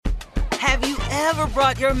Have you ever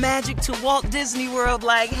brought your magic to Walt Disney World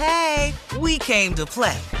like, hey, we came to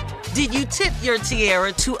play? Did you tip your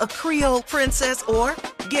tiara to a Creole princess or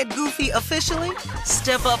get goofy officially?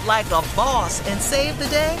 Step up like a boss and save the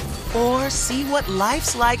day? Or see what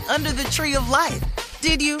life's like under the tree of life?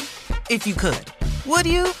 Did you? If you could. Would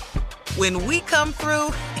you? When we come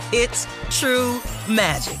through, it's true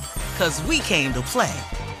magic. 'Cause we came to play.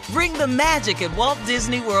 Bring the magic at Walt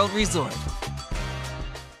Disney World Resort.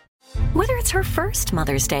 Whether it's her first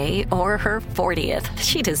Mother's Day or her 40th,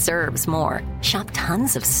 she deserves more. Shop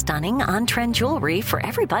tons of stunning on-trend jewelry for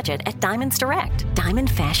every budget at Diamonds Direct.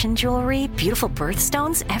 Diamond fashion jewelry, beautiful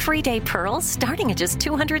birthstones, everyday pearls starting at just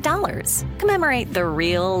 $200. Commemorate the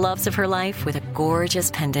real loves of her life with a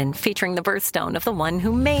gorgeous pendant featuring the birthstone of the one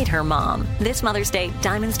who made her mom. This Mother's Day,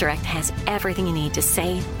 Diamonds Direct has everything you need to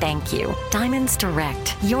say thank you. Diamonds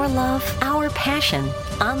Direct. Your love, our passion.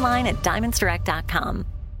 Online at diamondsdirect.com.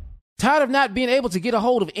 Tired of not being able to get a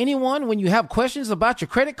hold of anyone when you have questions about your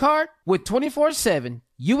credit card? With 24/7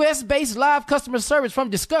 U.S.-based live customer service from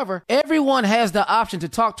Discover, everyone has the option to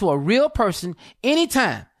talk to a real person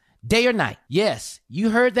anytime, day or night. Yes, you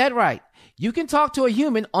heard that right. You can talk to a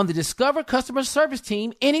human on the Discover customer service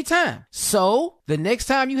team anytime. So, the next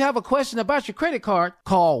time you have a question about your credit card,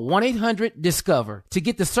 call 1-800-DISCOVER to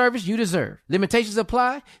get the service you deserve. Limitations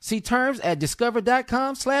apply. See terms at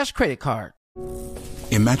discover.com/creditcard.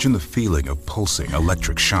 Imagine the feeling of pulsing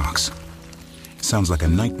electric shocks. Sounds like a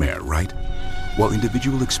nightmare, right? While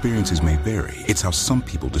individual experiences may vary, it's how some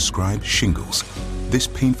people describe shingles. This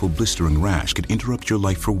painful blistering rash could interrupt your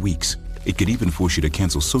life for weeks. It could even force you to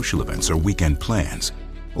cancel social events or weekend plans.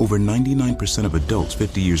 Over 99% of adults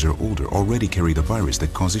 50 years or older already carry the virus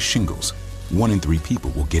that causes shingles. 1 in 3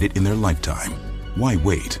 people will get it in their lifetime. Why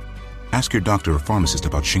wait? Ask your doctor or pharmacist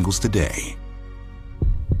about shingles today.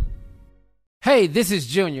 Hey, this is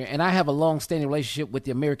Junior, and I have a long-standing relationship with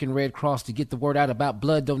the American Red Cross to get the word out about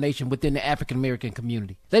blood donation within the African-American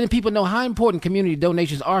community, letting people know how important community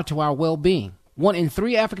donations are to our well-being. 1 in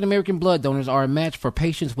 3 African-American blood donors are a match for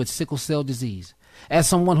patients with sickle cell disease. As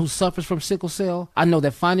someone who suffers from sickle cell, I know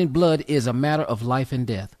that finding blood is a matter of life and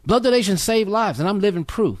death. Blood donations save lives, and I'm living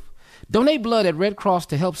proof. Donate blood at Red Cross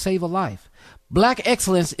to help save a life. Black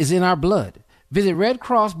excellence is in our blood. Visit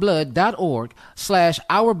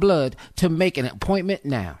redcrossblood.org/ourblood to make an appointment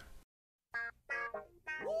now.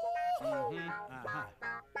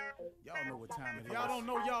 Y'all know what time it is. Y'all don't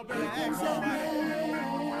know, y'all better ask somebody.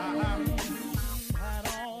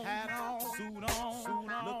 Hat on, suit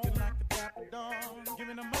on, looking like a dapper dog,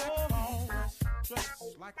 giving them all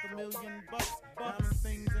dressed like $1 million, diamond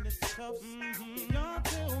things in its cuffs. Y'all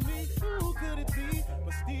tell me who could it be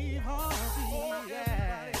but Steve Harvey?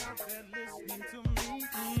 Yeah, out there listening to me.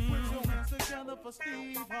 Put your hands together for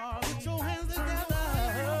Steve Harvey. Put your hands together.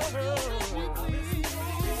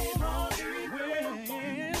 Steve Harvey, listen,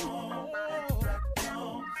 Steve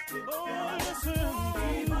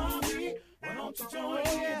Harvey, why don't you join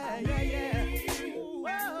in? Yeah.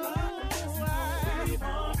 Steve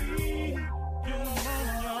Harvey, get 'em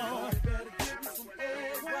on, y'all. Better give me some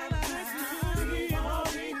eggs while I listen to Steve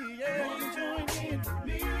Harvey. Yeah, join in with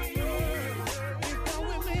me. If you're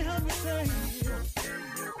with me, help me say, turn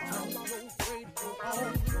your radio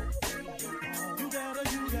on. You gotta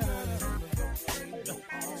turn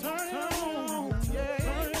it on. Yeah,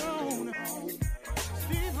 turn it on.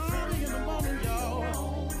 Steve Harvey in the morning,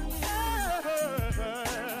 y'all.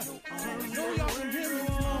 So y'all can hear me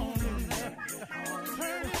on.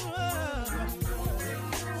 Turn it up.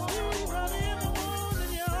 Steve Harvey in the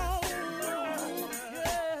morning, y'all.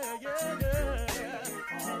 Yeah. Turn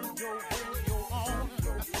your radio on.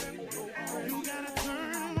 You gotta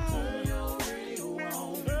turn your radio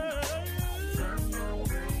on. Turn your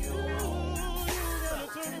radio on. You gotta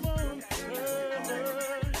turn it on.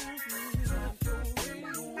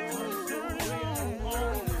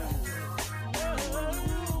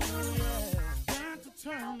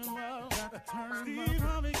 Turn them up. Steve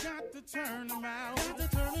Harvey got to turn them out.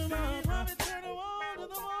 Steve Harvey turn them on to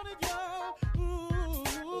the morning, y'all.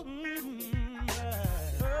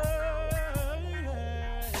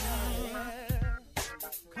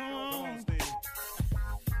 Come on, Steve.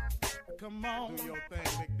 Come on. Do your thing,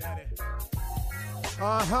 Big Daddy.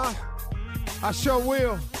 I sure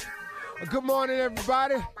will. Good morning,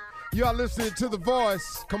 everybody. You are listening to The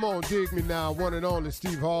Voice. Come on, dig me now. One and only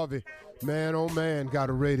Steve Harvey. Man, oh man,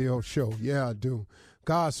 got a radio show. Yeah, I do.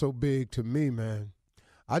 God's so big to me, man.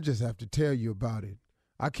 I just have to tell you about it.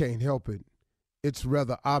 I can't help it. It's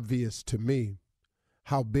rather obvious to me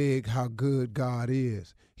how big, how good God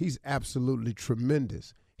is. He's absolutely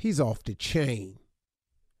tremendous. He's off the chain.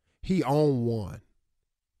 He on one.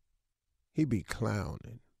 he be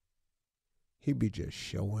clowning. He be just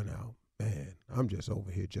showing out. Man, I'm just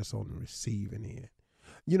over here just on the receiving end.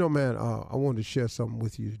 You know, man, I wanted to share something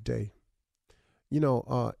with you today. You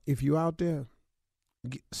know, if you're out there,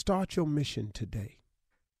 start your mission today.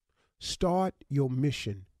 Start your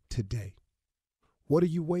mission today. What are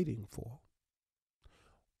you waiting for?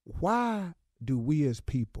 Why do we as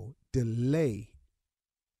people delay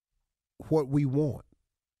what we want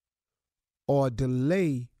or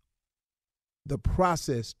delay the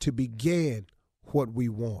process to begin what we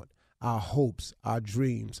want, our hopes, our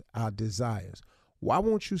dreams, our desires? Why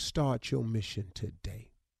won't you start your mission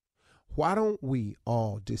today? Why don't we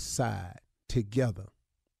all decide together?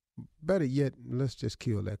 Better yet, let's just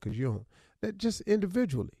kill that because you don't. That just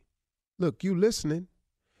individually. Look, you listening.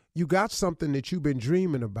 You got something that you've been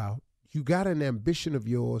dreaming about. You got an ambition of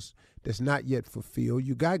yours that's not yet fulfilled.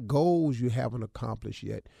 You got goals you haven't accomplished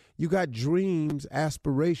yet. You got dreams,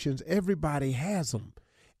 aspirations. Everybody has them.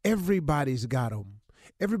 Everybody's got them.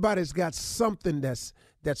 Everybody's got something that's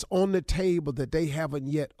on the table that they haven't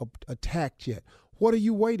yet attacked yet. What are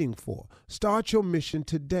you waiting for? Start your mission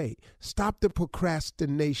today. Stop the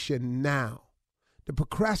procrastination now. The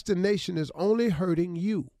procrastination is only hurting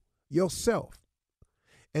you, yourself.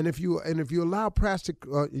 And if you allow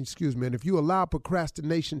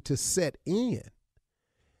procrastination to set in,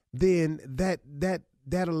 then that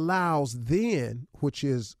allows then, which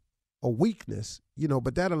is a weakness,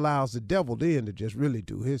 but that allows the devil then to just really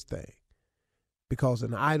do his thing. Because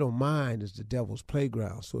an idle mind is the devil's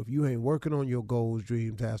playground. So if you ain't working on your goals,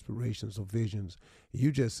 dreams, aspirations, or visions,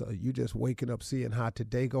 you just waking up seeing how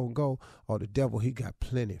today gonna go, or the devil, he got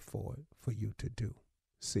plenty for you to do.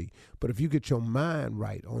 See, but if you get your mind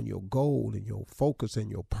right on your goal and your focus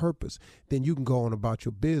and your purpose, then you can go on about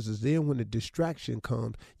your business. Then when the distraction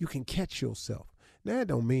comes, you can catch yourself. Now, that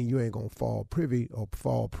don't mean you ain't going to fall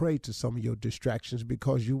prey to some of your distractions,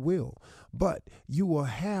 because you will. But you will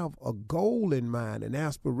have a goal in mind, an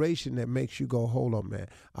aspiration that makes you go, hold on, man,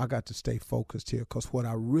 I got to stay focused here, because what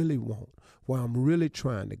I really want, where I'm really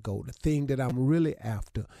trying to go, the thing that I'm really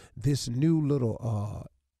after, this new little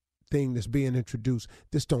thing that's being introduced,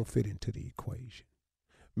 this don't fit into the equation.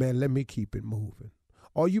 Man, let me keep it moving.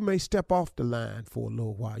 Or you may step off the line for a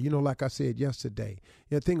little while. Like I said yesterday,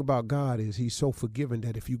 the thing about God is he's so forgiving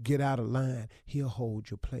that if you get out of line, he'll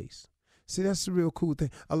hold your place. See, that's the real cool thing.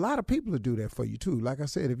 A lot of people will do that for you, too. Like I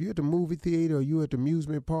said, if you're at the movie theater or you're at the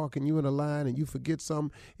amusement park and you're in a line and you forget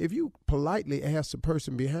something, if you politely ask the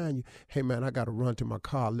person behind you, hey, man, I got to run to my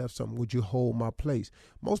car, I left something, would you hold my place?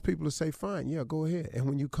 Most people will say, fine, yeah, go ahead. And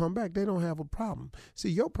when you come back, they don't have a problem. See,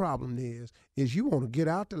 your problem is you want to get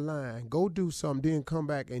out the line, go do something, then come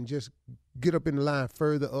back and just get up in the line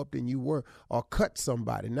further up than you were, or cut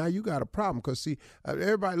somebody. Now you got a problem, because see,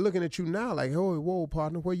 everybody looking at you now like, oh, whoa,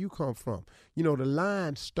 partner, where you come from? The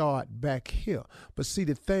line start back here. But see,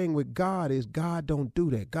 the thing with God is God don't do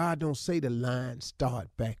that. God don't say the line start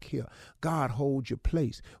back here. God holds your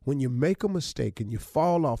place. When you make a mistake and you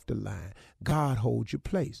fall off the line, God holds your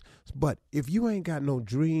place. But if you ain't got no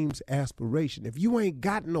dreams, aspiration, if you ain't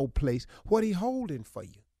got no place, what he holding for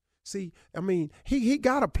you? See, I mean, he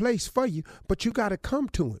got a place for you, but you got to come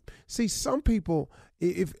to him. See, some people,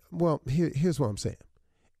 here's what I'm saying.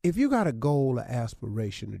 If you got a goal, an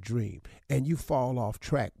aspiration, a dream, and you fall off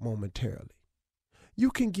track momentarily,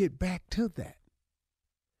 you can get back to that,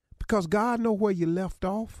 because God knows where you left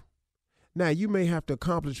off. Now, you may have to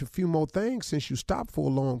accomplish a few more things since you stopped for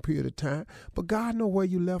a long period of time, but God knows where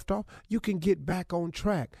you left off. You can get back on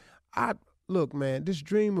track. Look, man, this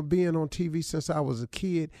dream of being on TV since I was a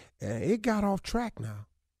kid, it got off track now.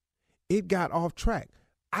 It got off track.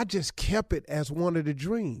 I just kept it as one of the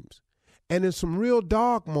dreams. And in some real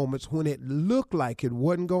dark moments when it looked like it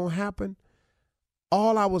wasn't going to happen,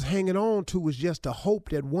 all I was hanging on to was just a hope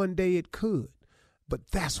that one day it could.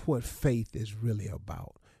 But that's what faith is really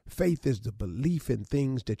about. Faith is the belief in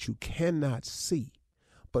things that you cannot see.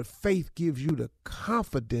 But faith gives you the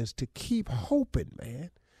confidence to keep hoping, man.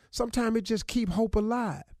 Sometimes it just keep hope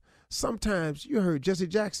alive. Sometimes, you heard Jesse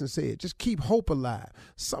Jackson say it, just keep hope alive.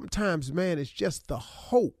 Sometimes, man, it's just the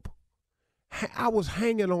hope. I was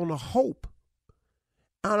hanging on a hope.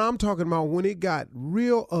 And I'm talking about when it got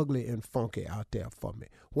real ugly and funky out there for me,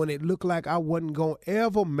 when it looked like I wasn't going to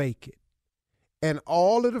ever make it. And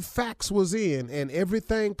all of the facts was in and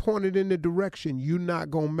everything pointed in the direction you're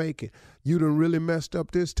not going to make it. You done really messed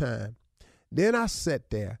up this time. Then I sat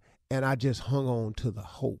there and I just hung on to the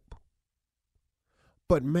hope.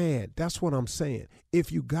 But man, that's what I'm saying.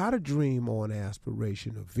 If you got a dream or an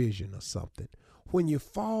aspiration, a vision or something, when you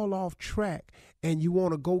fall off track and you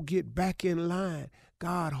want to go get back in line,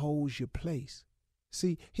 God holds your place.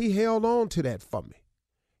 See, he held on to that for me.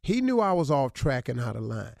 He knew I was off track and out of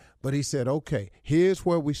line, but he said, okay, here's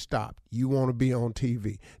where we stopped. You want to be on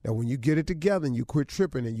TV. Now, when you get it together and you quit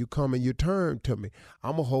tripping and you come and you turn to me,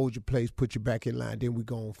 I'm going to hold your place, put you back in line, then we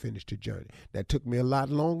go and finish the journey. That took me a lot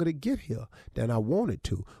longer to get here than I wanted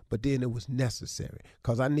to, but then it was necessary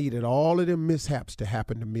because I needed all of them mishaps to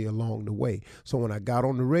happen to me along the way. So when I got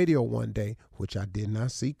on the radio one day, which I did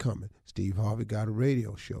not see coming, Steve Harvey got a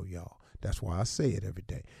radio show, y'all. That's why I say it every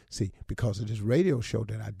day. See, because of this radio show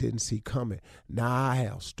that I didn't see coming, now I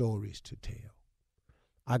have stories to tell.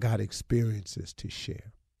 I got experiences to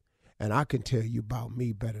share. And I can tell you about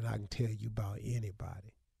me better than I can tell you about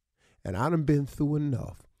anybody. And I done been through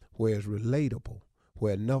enough where it's relatable,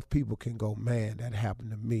 where enough people can go, man, that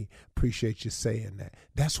happened to me. Appreciate you saying that.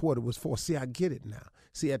 That's what it was for. See, I get it now.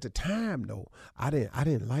 See, at the time, though, I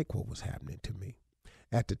didn't like what was happening to me.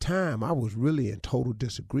 At the time, I was really in total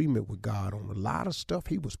disagreement with God on a lot of stuff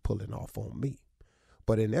he was pulling off on me.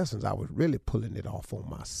 But in essence, I was really pulling it off on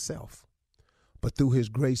myself. But through his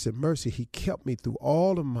grace and mercy, he kept me through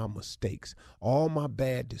all of my mistakes, all my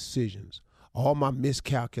bad decisions, all my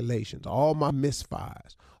miscalculations, all my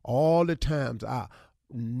misfires, all the times I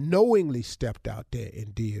knowingly stepped out there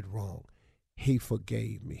and did wrong. He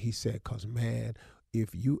forgave me. He said, because, man, if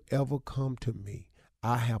you ever come to me,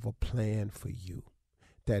 I have a plan for you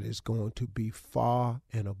that is going to be far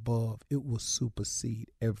and above. It will supersede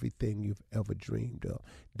everything you've ever dreamed of.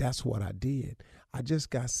 That's what I did. I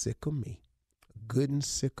just got sick of me, good and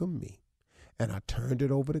sick of me. And I turned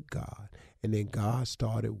it over to God. And then God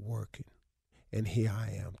started working. And here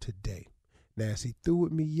I am today. Now, is he through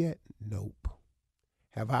with me yet? Nope.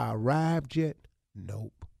 Have I arrived yet?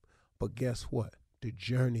 Nope. But guess what? The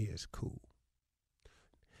journey is cool.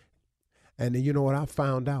 And then you know what I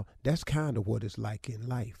found out? That's kind of what it's like in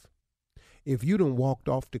life. If you done walked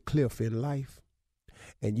off the cliff in life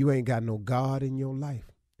and you ain't got no God in your life,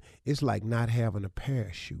 it's like not having a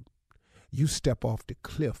parachute. You step off the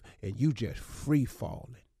cliff and you just free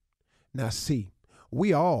falling. Now see,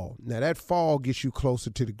 now that fall gets you closer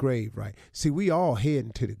to the grave, right? See, we all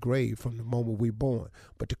heading to the grave from the moment we're born.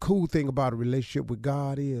 But the cool thing about a relationship with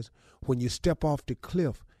God is when you step off the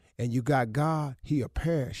cliff, and you got God, he a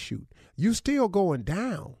parachute. You still going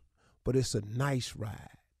down, but it's a nice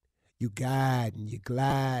ride. You guide and you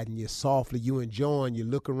glide and you're softly, you enjoying, you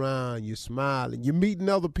look around, you smiling, you're meeting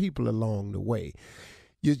other people along the way.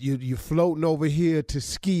 You're floating over here to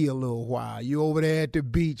ski a little while. You're over there at the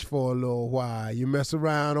beach for a little while. You mess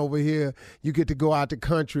around over here. You get to go out the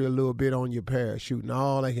country a little bit on your parachute and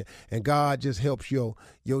all that. And God just helps your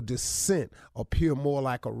descent appear more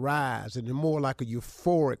like a rise and more like a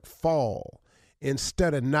euphoric fall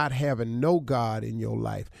instead of not having no God in your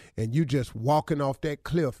life. And you just walking off that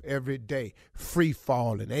cliff every day, free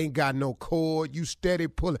falling. Ain't got no cord. You steady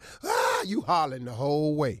pulling. You hollering the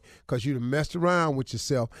whole way because you done messed around with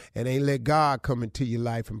yourself and ain't let God come into your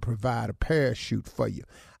life and provide a parachute for you.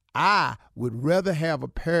 I would rather have a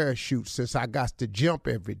parachute since I got to jump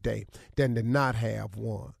every day than to not have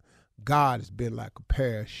one. God has been like a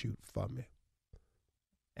parachute for me.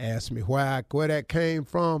 Ask me where that came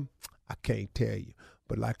from, I can't tell you.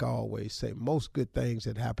 But like I always say, most good things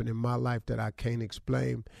that happen in my life that I can't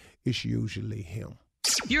explain, it's usually him.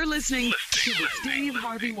 You're listening to the Steve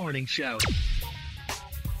Harvey Morning Show.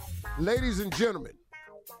 Ladies and gentlemen,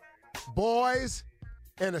 boys,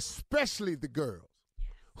 and especially the girls,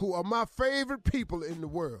 who are my favorite people in the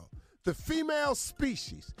world, the female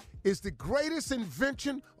species is the greatest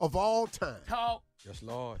invention of all time. Talk. Yes,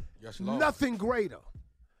 Lord. Yes, Lord. Nothing greater.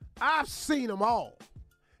 I've seen them all.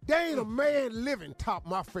 There ain't a man living top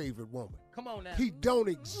my favorite woman. Come on now. He don't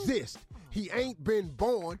exist. He ain't been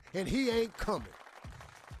born, and he ain't coming.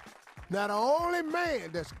 Now, the only man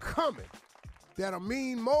that's coming that'll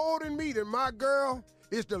mean more than me than my girl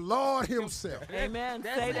is the Lord himself. Amen.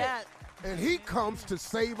 Say that. And he comes to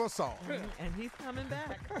save us all. And he's coming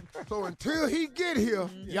back. So until he get here,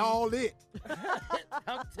 y'all it.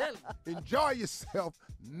 I'm telling you. Enjoy yourself,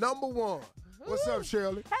 number one. What's up,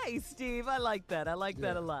 Shirley? Hey, Steve. I like that. I like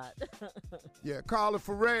that a lot. Yeah, Carla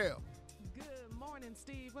Farrell. Good morning,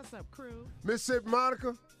 Steve. What's up, crew? Mississippi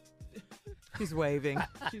Monica. She's waving.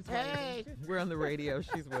 She's waving. We're on the radio.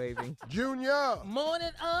 She's waving. Junior.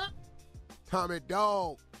 Morning up. Tommy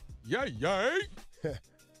Dog. Yay.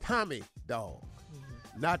 Tommy Dog.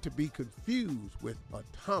 Not to be confused with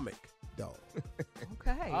Atomic Dog.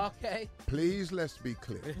 Okay. Please, let's be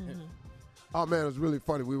clear. Oh, man, it was really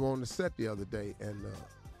funny. We were on the set the other day, and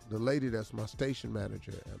the lady that's my station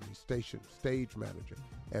manager, stage manager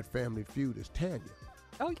at Family Feud is Tanya.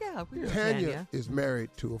 Oh, yeah. We Tanya is married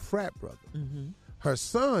to a frat brother. Mm-hmm. Her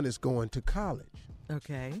son is going to college.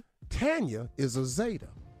 Okay. Tanya is a Zeta.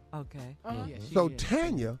 Okay. Oh, yeah, So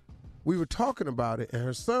Tanya, we were talking about it, and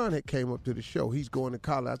her son had came up to the show. He's going to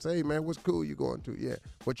college. I said, hey, man, what school you going to? Yeah.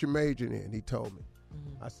 What you majoring in? He told me.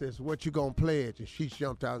 I said, so what you going to pledge? And she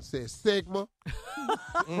jumped out and said, Sigma.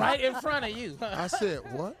 Right in front of you. I said,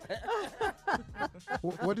 what?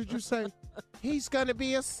 What did you say? He's going to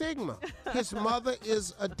be a Sigma. His mother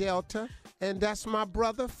is a Delta, and that's my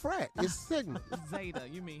brother, Frat. It's Sigma. Zeta,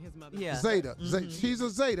 you mean his mother? Yeah. Zeta. She's a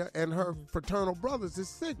Zeta, and her fraternal brothers is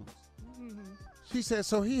Sigmas. She said,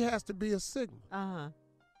 so he has to be a Sigma. Uh-huh.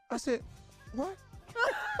 I said, what?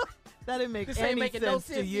 That didn't make This any ain't making sense no to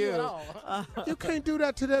sense to you. you at all. You can't do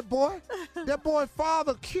that to that boy. That boy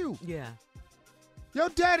father Q. Yeah. Your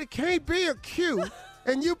daddy can't be a Q,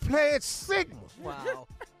 and you pledge Sigma. Wow.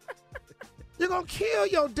 You're going to kill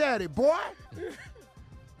your daddy, boy.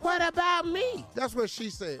 What about me? That's what she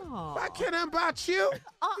said. Aw. Why can't I about you?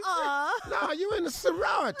 No, you in the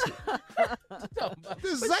sorority. The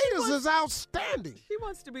Zetas is outstanding. She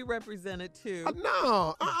wants to be represented too.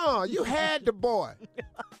 No, you had the boy.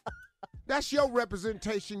 That's your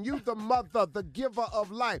representation. You the mother, the giver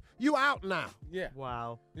of life. You out now. Yeah.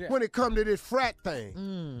 Wow. Yeah. When it come to this frat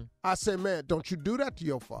thing, I say, man, don't you do that to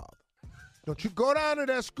your father. Don't you go down to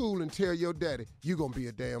that school and tell your daddy you gonna be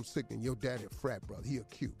a damn sick and your daddy a frat brother. He a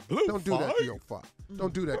cute. Don't do that to your father.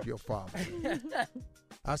 Don't do that to your father.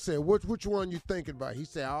 I said, which one you thinking about? He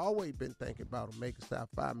said, I always been thinking about Omega Psi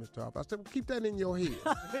Phi, Mr. Harper. I said, well, keep that in your head.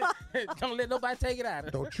 Don't let nobody take it out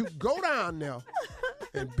of Don't you go down there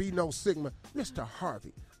and be no Sigma. Mr.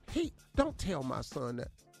 Harvey, don't tell my son that.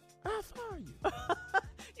 I'll fire you.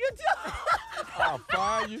 You do. I'll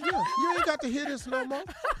fire you. Yeah, you ain't got to hear this no more.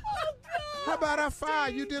 How about I fire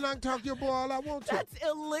you, then I can talk to your boy all I want to. That's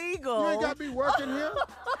illegal. You ain't got to be working here.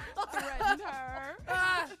 Threatened her.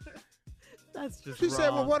 That's just She wrong. said,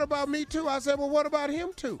 well, what about me too? I said, well, what about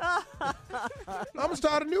him too? I'm going to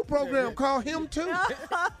start a new program called Him Too. All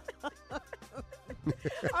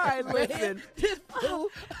right, listen.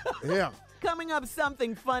 Yeah. Coming up,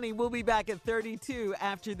 something funny. We'll be back at 32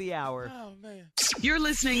 after the hour. Oh, man. You're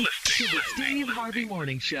listening to the Steve Harvey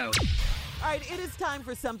Morning Show. All right, it is time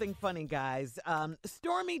for something funny, guys.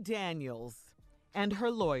 Stormy Daniels and her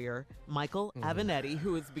lawyer, Michael Avenatti,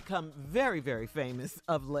 who has become very, very famous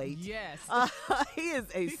of late. Yes. He is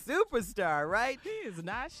a superstar, right? He is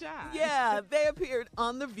not shy. Yeah, they appeared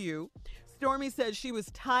on The View. Stormy said she was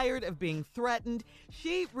tired of being threatened.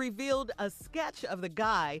 She revealed a sketch of the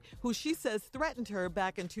guy who she says threatened her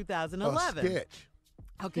back in 2011. A sketch.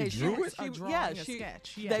 Okay, A drawing, a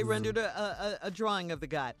sketch, yes. They rendered a drawing of the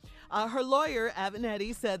guy. Her lawyer,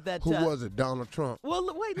 Avenatti, said that... Who was it, Donald Trump? Well,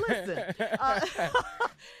 wait, listen.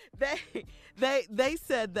 They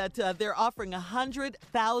said that they're offering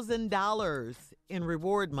 $100,000 in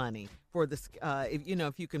reward money for this,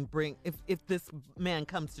 if you can bring, if this man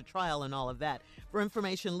comes to trial and all of that, for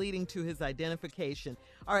information leading to his identification.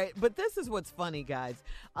 All right, but this is what's funny, guys.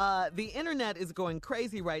 The internet is going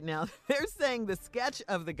crazy right now. They're saying the sketch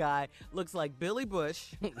of the guy looks like Billy Bush,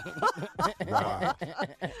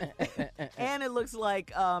 and it looks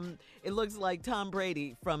like Tom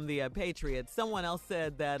Brady from the Patriots. Someone else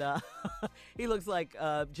said that he looks like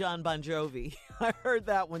John Bon Jovi. I heard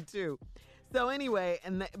that one too. So anyway,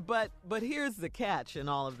 but here's the catch in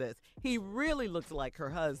all of this. He really looks like her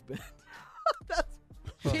husband.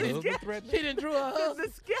 She didn't draw a husband.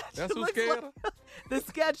 The sketch That's who looks scared like, the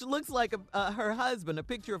sketch looks like her husband, a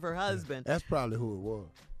picture of her husband. That's probably who it was.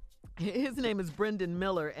 His name is Brendan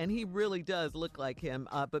Miller, and he really does look like him.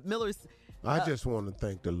 But Miller's... I just want to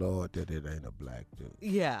thank the Lord that it ain't a black dude.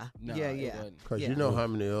 Yeah, No, yeah. it wasn't. Because you know how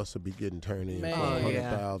many else will be getting turned in Man. for Oh,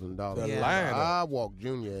 yeah. $100,000. The Yeah. line. I walk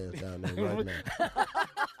Junior ass down there right now.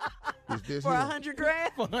 Is this For him?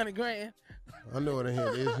 $100,000? For $100,000. I know it ain't him.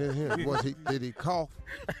 Is it him? Did he cough?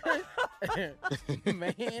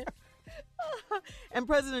 Man. And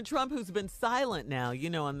President Trump, who's been silent now,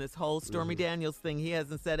 on this whole Stormy Daniels thing, he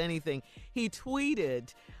hasn't said anything. He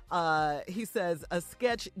tweeted, he says, a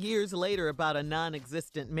sketch years later about a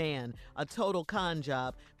non-existent man, a total con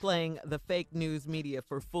job, playing the fake news media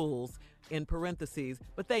for fools, in parentheses,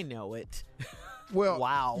 but they know it. Well,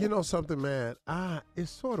 Wow. You know something, man?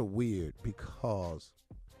 It's sort of weird because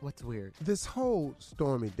What's weird? this whole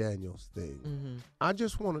Stormy Daniels thing, I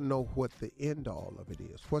just want to know what the end all of it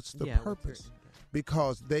is. What's the purpose?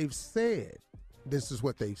 Because they've said, this is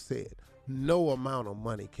what they've said, no amount of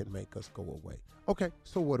money can make us go away. Okay,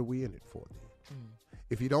 so what are we in it for then?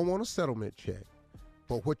 If you don't want a settlement check,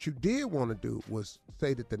 but what you did want to do was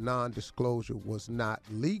say that the non-disclosure was not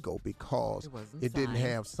legal because It wasn't it didn't signed.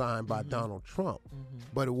 have signed by Donald Trump,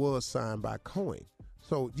 but it was signed by Cohen.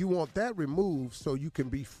 So you want that removed so you can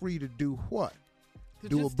be free to do what? To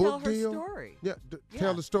do just a book tell her deal? Story. Yeah,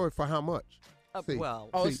 tell the story for how much?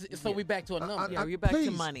 So we back to a number. Yeah, we're back please,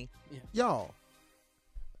 to money. Yeah. Y'all,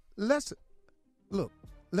 let's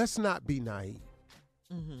not be naive.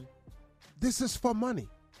 Mm-hmm. This is for money.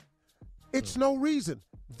 It's no reason.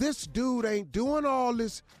 This dude ain't doing all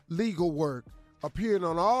this legal work, appearing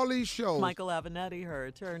on all these shows. Michael Avenatti, her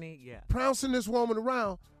attorney, yeah. Pouncing this woman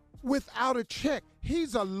around without a check.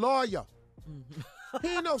 He's a lawyer. Mm-hmm. He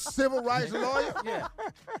ain't no civil rights lawyer. Yeah.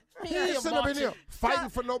 He ain't sitting up in here fighting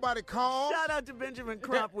for nobody cause. Shout out to Benjamin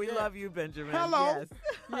Crump. We love you, Benjamin. Hello. Yes.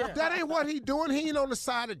 Yeah. That ain't what he doing. He ain't on the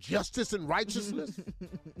side of justice and righteousness.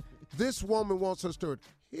 This woman wants her story.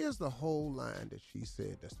 Here's the whole line that she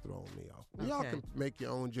said that's throwing me off. Y'all can make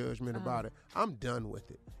your own judgment about it. I'm done with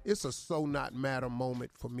it. It's a so not matter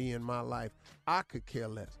moment for me in my life. I could care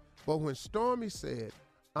less. But when Stormy said,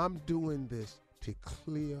 I'm doing this to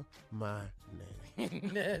clear my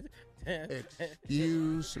name.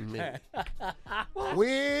 Excuse me.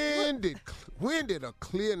 When did a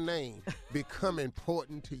clear name become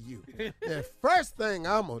important to you? The first thing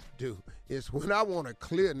I'm going to do is when I want a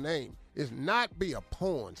clear name is not be a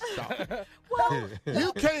porn star. Well,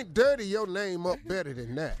 you can't dirty your name up better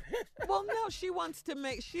than that. Well, no, she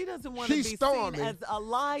doesn't want to be Stormy. seen as a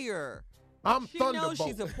liar. She knows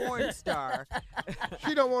she's a porn star.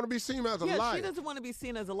 She don't want to be seen as a liar. She doesn't want to be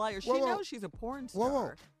seen as a liar. She knows she's a porn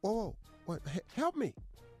star. Whoa. Help me.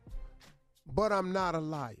 But I'm not a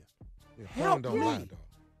liar. Yeah, Help don't me. lie, dog.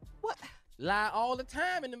 What? Lie all the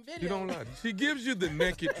time in the video. She don't lie. She gives you the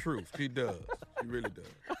naked truth. She does. She really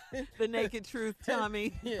does. The naked truth,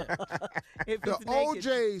 Tommy. Yeah. If The it's naked.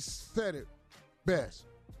 OJ said it best.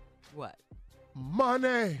 What?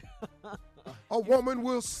 Money. A woman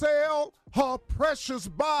will sell her precious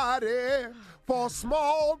body for a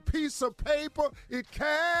small piece of paper. It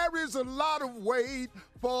carries a lot of weight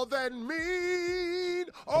for that mean,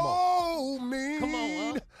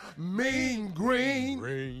 mean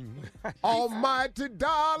green. Almighty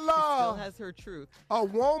dollar. She still has her truth. A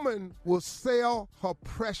woman will sell her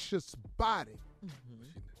precious body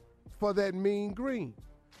for that mean green.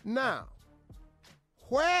 Now,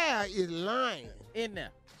 where is lying? In there.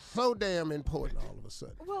 So damn important all of a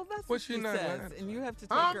sudden. Well, that's what she says, and you have to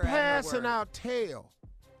take I'm her at her passing word. out tail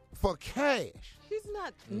for cash. She's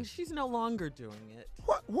not. She's no longer doing it.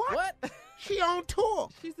 What? She on tour.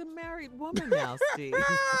 She's a married woman now, Steve.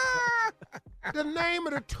 The name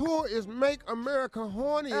of the tour is Make America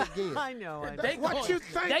Horny Again. I know. What you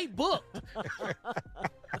think? They booked.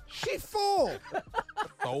 She full.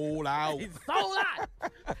 Sold out. Sold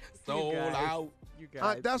out. Sold out.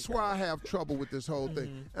 That's why I have trouble with this whole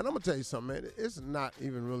thing. And I'm going to tell you something, man. It's not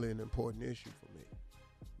even really an important issue for me.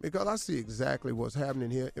 Because I see exactly what's happening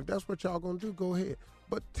here. If that's what y'all going to do, go ahead.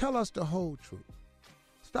 But tell us the whole truth.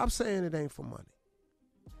 Stop saying it ain't for money.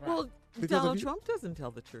 Well, Because Donald if you- Trump doesn't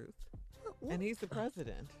tell the truth. And he's the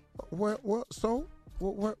president. Where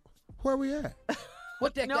we at?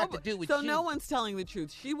 What that got to do with so you? no one's telling the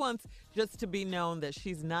truth. She wants just to be known that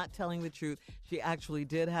she's not telling the truth. She actually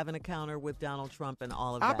did have an encounter with Donald Trump and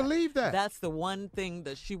all of that. I believe that. That's the one thing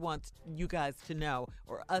that she wants you guys to know,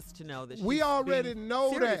 or us to know, that she's We already being know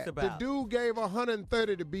serious that. about. The dude gave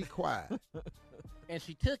 130 to be quiet. And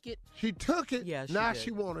she took it. She took it. Yeah, she now did. she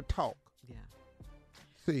want to talk. Yeah.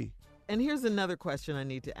 See. And here's another question I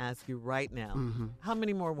need to ask you right now. Mm-hmm. How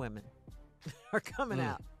many more women are coming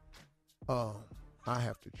out? I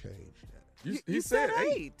have to change that. You said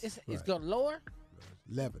 8. It's going to lower?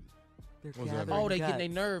 11. They're What's that gathering Oh, they guts.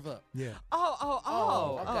 getting their nerve up. Yeah.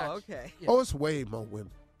 Oh, I got you. okay. Yeah. Oh, it's way more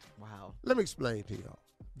women. Wow. Let me explain to y'all.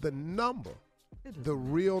 The number, It is the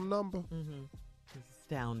real number, It's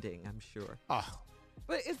astounding, I'm sure. ah,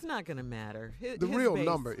 But it's not going to matter. His the real base,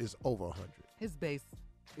 number is over 100. His base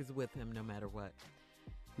is with him no matter what.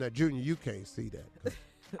 Now, Junior, you can't see that.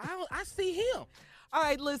 I see him. All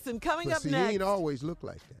right, listen, coming But up see, next. he ain't always look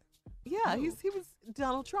like that. Yeah, he was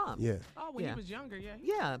Donald Trump. Yeah. Oh, when Yeah. he was younger, yeah.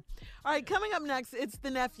 Yeah. All right, coming up next, it's the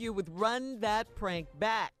nephew with Run That Prank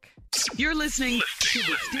Back. You're listening to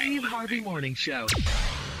the Steve Harvey Morning Show.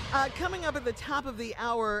 Coming up at the top of the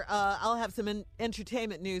hour, I'll have some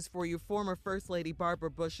entertainment news for you. Former First Lady Barbara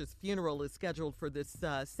Bush's funeral is scheduled for this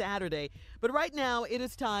Saturday. But right now, it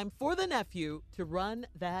is time for the nephew to run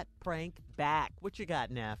that prank back. What you got,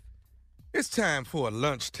 Neff? It's time for a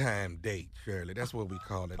lunchtime date, Shirley. That's what we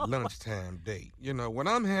call it, lunchtime date. You know, when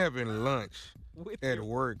I'm having lunch at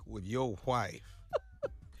work with your wife,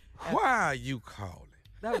 why are you calling?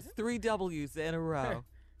 That was 3 W's in a row.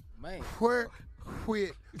 Man.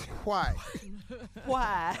 Why?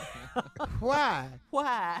 Why? Why?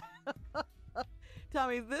 Why?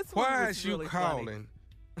 Tommy, this Why one was is you really calling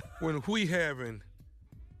when we having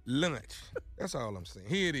lunch? That's all I'm saying.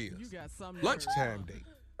 Here it is. You got something. Lunchtime date.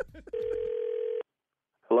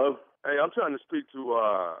 Hello? Hey, I'm trying to speak to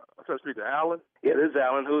Alan. Yeah, this is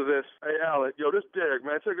Alan. Who's this? Hey, Alan. Yo, this is Derek,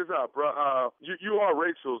 man. Check this out, bro. You are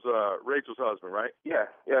Rachel's husband, right? Yeah,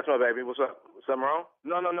 that's my baby. What's up? Something wrong?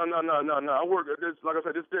 No. I work. Like I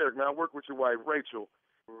said, this is Derek, man. I work with your wife, Rachel.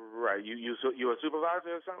 Right. You a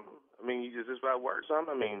supervisor or something? I mean, is this about work or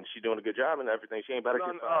something? I mean, she doing a good job and everything. She ain't about to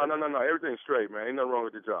get fired. No. Everything's straight, man. Ain't nothing wrong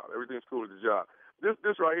with the job. Everything's cool with the job.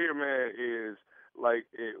 This right here, man, is like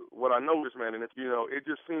what I noticed, man, and it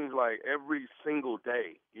just seems like every single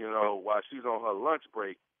day, while she's on her lunch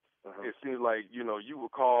break, it seems like you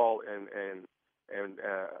would call and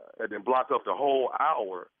then block up the whole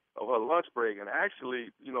hour of her lunch break, and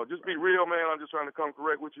actually, just be real, man. I'm just trying to come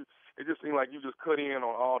correct with you. It just seems like you just cut in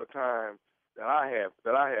on all the time that I have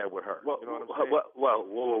with her. Well, you know what I'm saying? Whoa,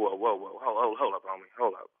 hold up, homie,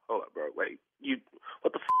 hold up, bro. Wait,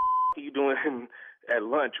 what the are you doing at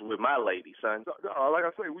lunch with my lady, son? Like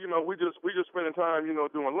I say, we just spending time,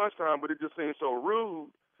 doing lunchtime, but it just seems so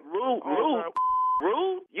rude. Rude?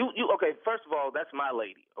 You okay? First of all, that's my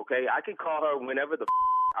lady. Okay, I can call her whenever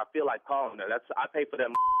I feel like calling her. I pay for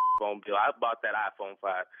that phone bill. I bought that iPhone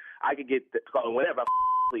 5. I could get calling whenever I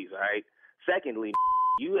please. All right. Secondly,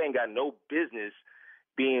 you ain't got no business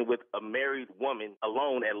being with a married woman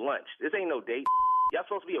alone at lunch. This ain't no date. Y'all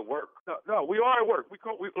supposed to be at work. No, we are at work. We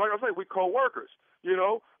like I say, we co-workers.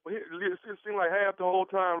 But it seemed like half the whole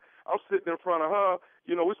time I'm sitting in front of her.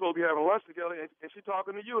 We're supposed to be having lunch together, and she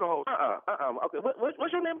talking to you the whole time. Okay,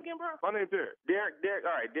 what's your name again, bro? My name's Derek. Derek.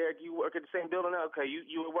 All right, Derek. You work at the same building now? Okay,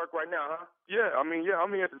 you at work right now, huh? Yeah, I'm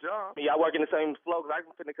here at the job. Y'all work in the same flow? Cause I'm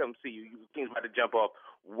finna come see you. You seems about to jump off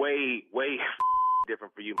way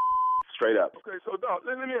different for you. Straight up. Okay, so dog,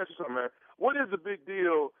 let me ask you something, man. What is the big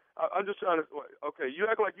deal? I'm just trying to. Okay, you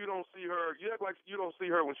act like you don't see her. You act like you don't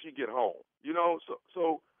see her when she get home.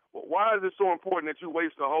 So why is it so important that you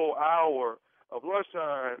waste a whole hour of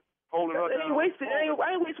lunchtime holding her down? I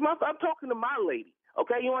ain't wasting my. I'm talking to my lady.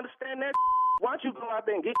 Okay, you understand that? Why don't you go out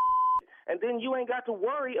there and get, and then you ain't got to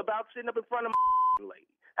worry about sitting up in front of my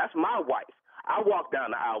lady. That's my wife. I walk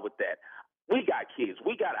down the aisle with that. We got kids.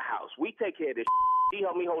 We got a house. We take care of this. She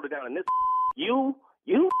helped me hold it down. And this, you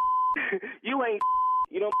ain't.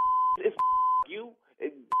 It's you.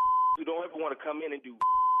 You don't ever want to come in and do.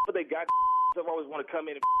 But they got. I've always want to come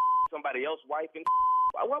in and somebody else's wife and.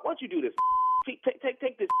 Why don't you do this? Take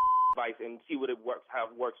this advice and see what it works. How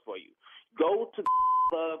it works for you. Go to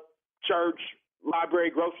club, church, library,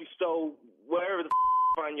 grocery store, wherever the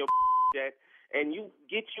find your at, and you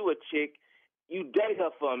get you a chick. You date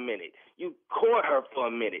her for a minute. You court her for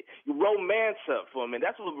a minute. You romance her for a minute.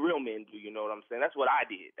 That's what real men do. You know what I'm saying? That's what I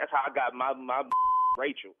did. That's how I got my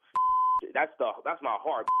Rachel. That's my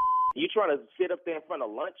heart. You trying to sit up there in front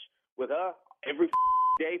of lunch with her every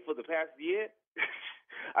day for the past year?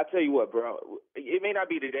 I tell you what, bro. It may not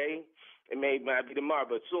be today. It may not be tomorrow,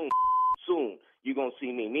 but soon you're going to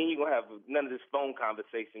see me. Me and you going to have none of this phone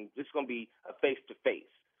conversation. It's going to be a face-to-face.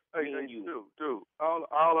 Hey, dude.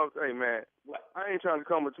 Hey, man. What? I ain't trying to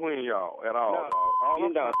come between y'all at all. No, dog.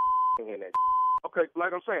 You're not in that. Okay,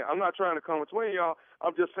 like I'm saying, I'm not trying to come between y'all.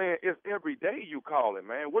 I'm just saying it's every day you calling,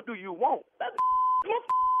 man. What do you want? Your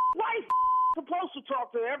wife supposed to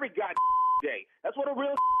talk to every day. That's what a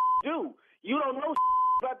real do. You don't know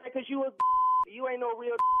about that because you ain't no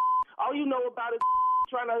real. All you know about is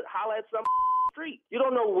trying to holler at some street. You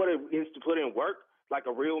don't know what it is to put in work like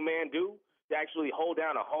a real man do. To actually hold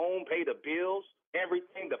down a home, pay the bills,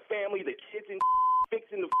 everything, the family, the kids, and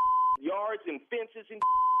fixing the yards and fences. And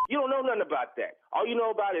you don't know nothing about that. All you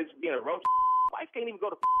know about is being a roach. Wife can't even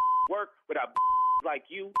go to work without like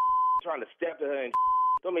you trying to step to her and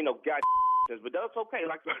don't make no sense. But that's okay.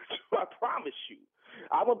 Like I promise you,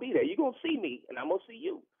 I'm going to be there. You're going to see me, and I'm going to see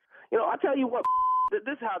you. I tell you what, this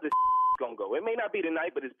is how this going to go. It may not be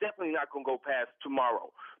tonight, but it's definitely not going to go past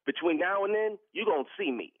tomorrow. Between now and then, you're going to see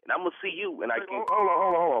me, and I'm going to see you, and I can hold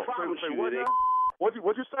on. promise say, you what that. What'd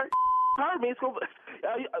you say? Heard me. It's gonna,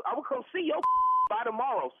 I will come see your by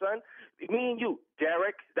tomorrow, son. Me and you,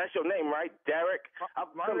 Derek. That's your name, right? Derek.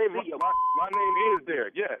 My name is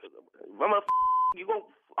Derek, yes. You going to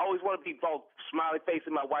always want to be both smiley face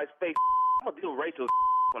in my wife's face. I'm going to deal with Rachel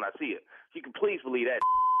when I see her. You can please believe that.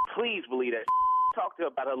 Please believe that. Talk to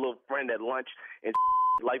her about her little friend at lunch and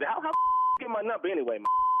like that. How get my number anyway,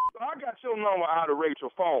 man? I got your number out of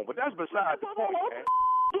Rachel's phone, but that's besides the point, man.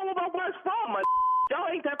 Doing about my phone, man.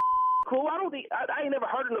 Y'all ain't that cool. I ain't never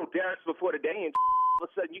heard of no Dereks before today, and all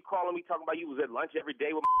of a sudden you calling me talking about you was at lunch every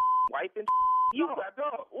day with my wife and You got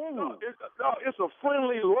dog. Ooh. It's a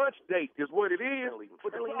friendly lunch date, is what it is.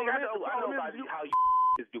 Friendly nigga, I know about how you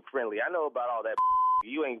is do friendly. I know about all that.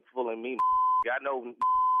 You ain't fooling me. I know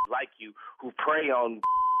like you who prey on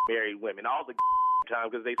married women all the time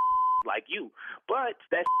because they like you. But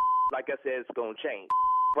that, like I said, it's gonna change.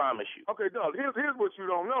 Promise you. Okay, dog. Here's what you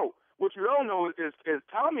don't know. What you don't know is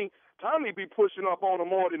Tommy be pushing up on her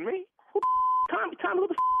more than me. Tommy, who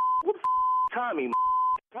the Tommy?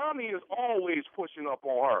 Tommy is always pushing up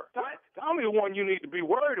on her. Tommy the one you need to be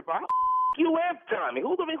worried about. You and Tommy.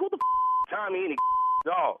 Who the Tommy any?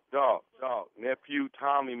 Dog. Nephew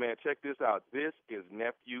Tommy, man. Check this out. This is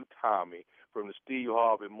Nephew Tommy from the Steve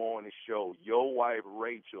Harvey Morning Show. Your wife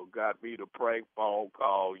Rachel got me to prank phone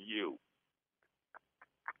call you.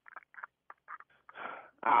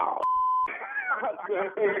 Oh, I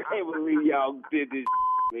can't believe y'all did this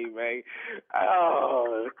to me, man.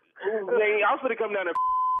 Oh, man, I was gonna come down there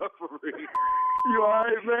for real. You all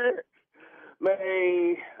right, man?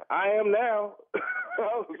 Man, I am now. I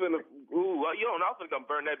was gonna, I was gonna come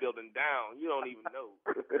burn that building down. You don't even know.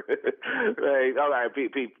 Right, all right,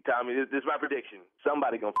 Pete, Tommy, this is my prediction.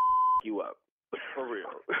 Somebody gonna you up. For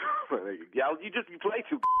real. Y'all, you play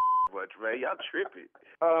too much, man. Y'all tripping.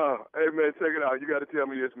 Hey, man, check it out. You got to tell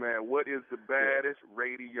me this, man. What is the baddest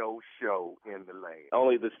radio show in the land?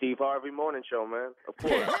 Only the Steve Harvey Morning Show, man. Of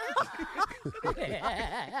course.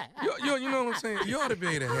 You know what I'm saying? You ought to be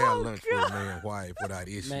able to have lunch with a man's wife without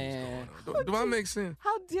issues going on. Do I make sense?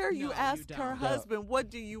 How dare you ask her husband, what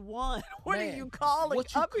do you want? What are you calling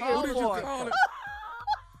what you up here What did you for? call it?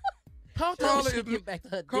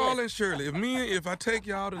 Call and Shirley, if I take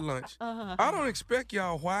y'all to lunch, I don't expect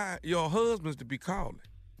your husbands to be calling.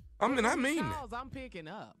 I mean that. I'm picking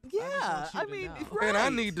up. Yeah, I mean, right. And I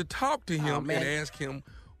need to talk to him and ask him,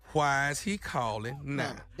 why is he calling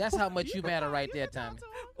now? That's how much you matter right there, Tommy.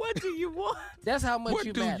 What do you want? That's how much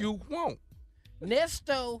you matter. What do you want?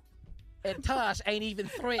 Nesto and Tosh ain't even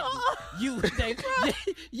threatening you.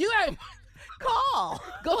 You ain't. Call.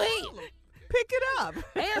 Go ahead. Pick it up.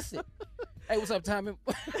 Answer. Hey, what's up, Tommy?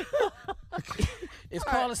 Is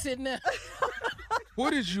Paula sitting there?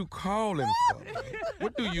 What is you calling for, man?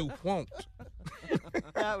 What do you want?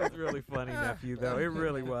 That was really funny, nephew, though. It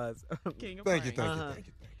really was. Thank you.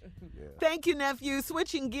 Thank you, nephew.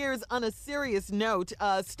 Switching gears on a serious note,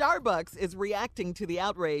 Starbucks is reacting to the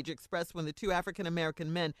outrage expressed when the two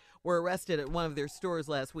African-American men were arrested at one of their stores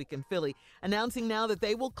last week in Philly, announcing now that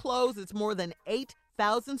they will close its more than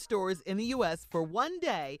 8,000 stores in the U.S. for one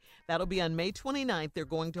day. That'll be on May 29th. They're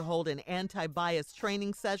going to hold an anti-bias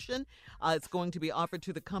training session. It's going to be offered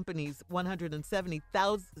to the company's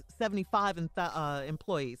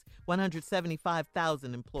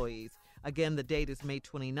 175,000 employees. Again, the date is May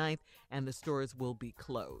 29th, and the stores will be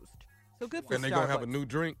closed. So good for Starbucks. And they're going to have a new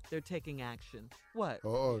drink? They're taking action. What?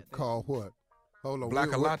 Call what? Hold on.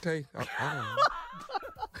 Black latte? I don't know.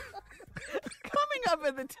 Coming up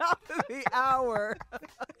at the top of the hour,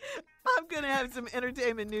 I'm going to have some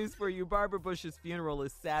entertainment news for you. Barbara Bush's funeral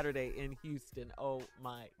is Saturday in Houston. Oh,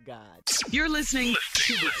 my God. You're listening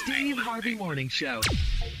to the Steve Harvey Morning Show.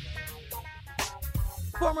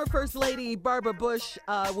 Former First Lady Barbara Bush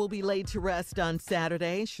will be laid to rest on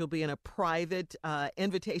Saturday. She'll be in a private,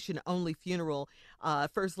 invitation-only funeral.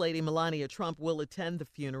 First Lady Melania Trump will attend the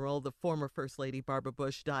funeral. The former First Lady Barbara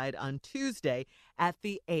Bush died on Tuesday at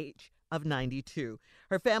the age of 92.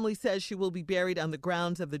 Her family says she will be buried on the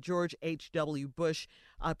grounds of the George H.W. Bush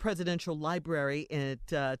Presidential Library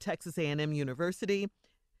at Texas A&M University.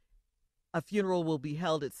 A funeral will be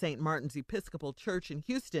held at St. Martin's Episcopal Church in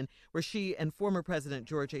Houston, where she and former President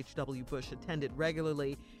George H.W. Bush attended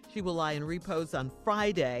regularly. She will lie in repose on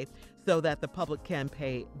Friday so that the public can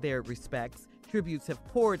pay their respects. Tributes have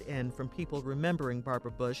poured in from people remembering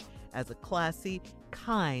Barbara Bush as a classy,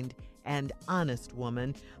 kind, and honest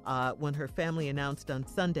woman. When her family announced on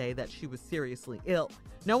Sunday that she was seriously ill,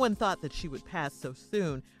 no one thought that she would pass so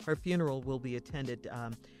soon. Her funeral will be attended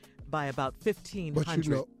by about 1,500. But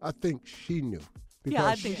I think she knew. Yeah,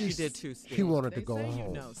 I think she did too, Steve. She wanted to go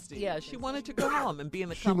home. Yeah, she wanted to go home and be in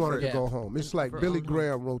the She comfort. wanted to go home. It's like Billy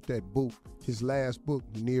Graham wrote that book, his last book,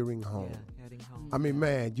 Nearing Home. Yeah, heading home. I mean,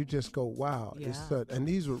 man, you just go, wow. Yeah. And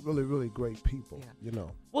these were really, really great people, you know.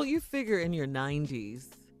 Well, you figure in your 90s,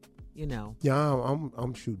 you know. Yeah,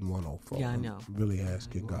 I'm shooting 104. Yeah, I know. I'm really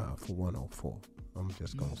asking God for 104. I'm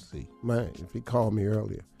just going to see. Man, if he called me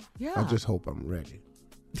earlier, I just hope I'm ready.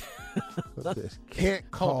 Can't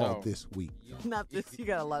call this week. Not this. You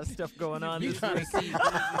got a lot of stuff going on. You trying to see?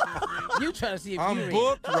 You trying to see if I'm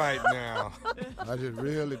booked right now. I just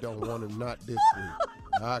really don't want him not this week.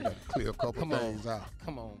 I got to clear a couple things out.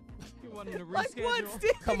 Come on. want him to reschedule? Like what,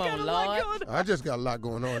 Steve? Come on, Lord. I just got a lot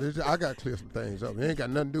going on. I got to clear some things up. It ain't got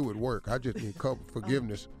nothing to do with work. I just need a couple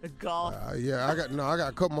forgiveness. Golf. Yeah, I got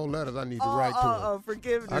a couple more letters I need to write to him.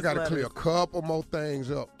 Forgiveness. I got to clear a couple more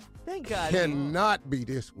things up. Thank God. Cannot be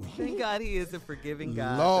this week. Thank God he is a forgiving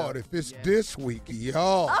God. Lord, if it's this week,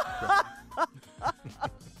 y'all.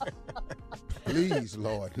 Please,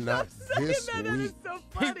 Lord, not this week. That is so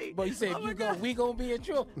funny. But you said we gonna be in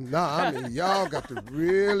trouble. Nah, I mean, y'all got to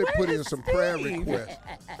really put in some prayer requests.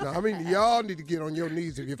 Now, I mean, y'all need to get on your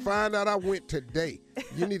knees. If you find out I went today,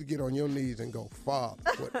 you need to get on your knees and go, Father,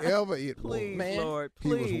 whatever it was, man. Lord, he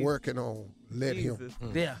was working on, let Jesus.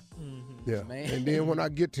 him. Yeah. Yeah. Man. And then when I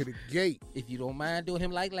get to the gate. If you don't mind doing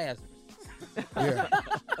him like Lazarus. Yeah.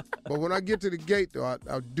 But when I get to the gate, though,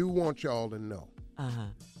 I do want y'all to know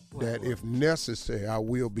that if necessary, I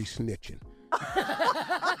will be snitching.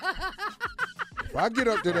 If I get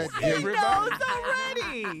up to that gate, He knows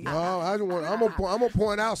already. no, I don't want. I'm gonna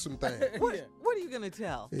point out some things. What are you gonna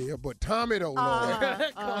tell? Yeah, but Tommy don't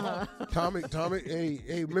know. Tommy,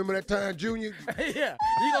 hey, remember that time, Junior? Yeah,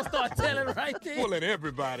 you gonna start telling right there. We'll let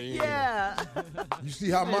everybody in. Yeah. You see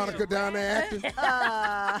how Monica down there acting?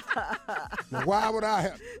 Now, why would I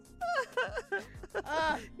have?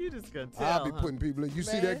 You just gonna tell. I'll be putting people in. You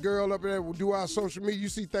see that girl up there do our social media? You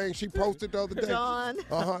see things she posted the other day? Dawn.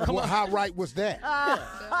 Well, how right was that?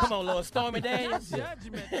 Come on, Lord, Stormy Daniels.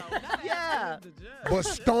 Judgment, though. Not Yeah. the judge. But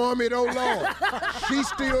Stormy, oh Lord, she's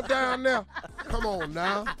still down there. Come on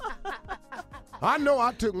now. I know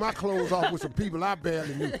I took my clothes off with some people I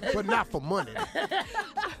barely knew, but not for money.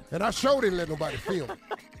 And I sure didn't let nobody film it.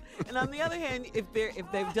 And on the other hand, if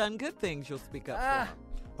they've done good things, you'll speak up for them.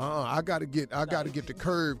 I gotta get the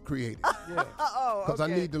curve created. Yeah. Because I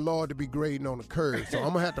need the Lord to be grading on the curve. So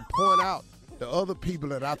I'm gonna have to point out the other people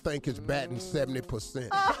that I think is batting 70%.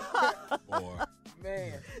 Boy.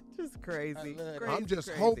 Man. Just crazy. I'm just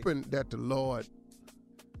hoping that the Lord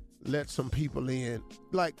let some people in,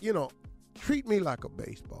 like, treat me like a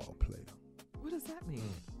baseball player. What does that mean?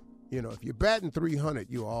 If you're batting 300,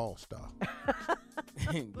 you're an all-star.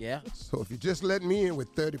 Yeah. So if you just let me in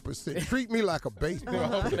with 30%, treat me like a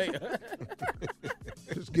baseball player.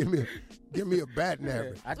 Just give me a batting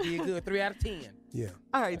average. I did good 3 out of 10. Yeah.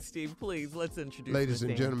 All right, Steve, please, let's introduce Ladies Miss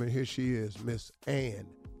and Ann. gentlemen, here she is, Miss Ann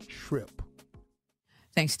Tripp.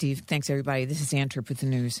 Thanks, Steve. Thanks, everybody. This is Ann Tripp with the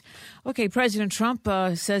news. Okay, President Trump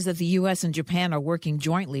says that the U.S. and Japan are working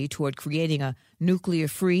jointly toward creating a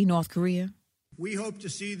nuclear-free North Korea. We hope to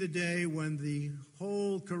see the day when the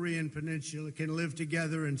whole Korean peninsula can live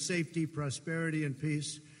together in safety, prosperity, and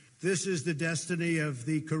peace. This is the destiny of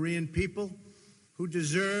the Korean people who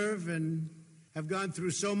deserve and have gone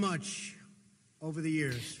through so much over the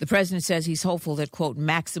years. The president says he's hopeful that, quote,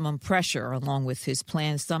 maximum pressure, along with his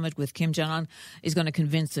planned summit with Kim Jong-un, is going to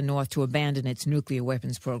convince the North to abandon its nuclear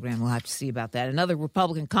weapons program. We'll have to see about that. Another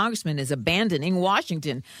Republican congressman is abandoning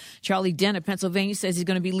Washington. Charlie Dent of Pennsylvania says he's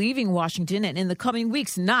going to be leaving Washington and in the coming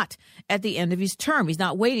weeks, not at the end of his term. He's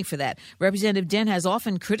not waiting for that. Representative Dent has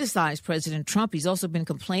often criticized President Trump. He's also been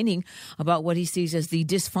complaining about what he sees as the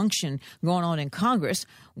dysfunction going on in Congress.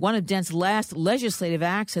 One of Dent's last legislative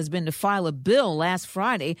acts has been to file a bill last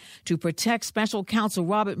Friday to protect special counsel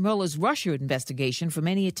Robert Mueller's Russia investigation from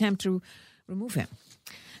any attempt to remove him.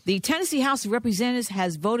 The Tennessee House of Representatives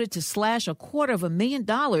has voted to slash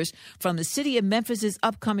 $250,000 from the city of Memphis's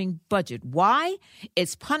upcoming budget. Why?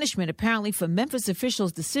 It's punishment, apparently, for Memphis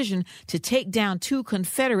officials' decision to take down 2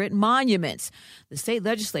 Confederate monuments. The state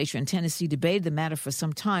legislature in Tennessee debated the matter for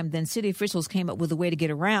some time. Then city officials came up with a way to get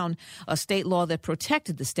around a state law that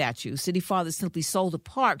protected the statues. City fathers simply sold the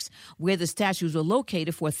parks where the statues were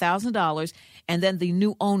located for $1,000, and then the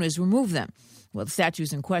new owners removed them. Well, the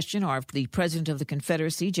statues in question are the President of the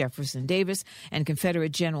Confederacy, Jefferson Davis, and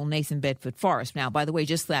Confederate General Nathan Bedford Forrest. Now, by the way,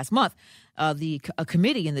 just last month, a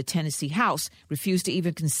committee in the Tennessee House refused to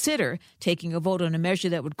even consider taking a vote on a measure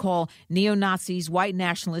that would call neo-Nazis, white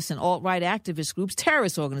nationalists, and alt-right activist groups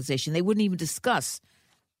terrorist organizations. They wouldn't even discuss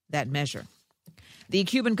that measure. The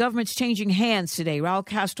Cuban government's changing hands today. Raul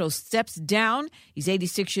Castro steps down. He's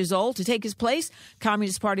 86 years old. To take his place,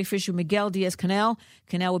 Communist Party official Miguel Diaz-Canel.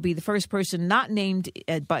 Canel will be the first person not named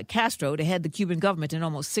by Castro to head the Cuban government in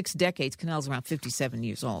almost 6 decades. Canel's around 57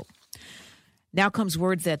 years old. Now comes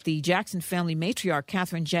word that the Jackson family matriarch,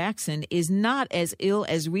 Katherine Jackson, is not as ill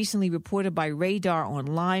as recently reported by Radar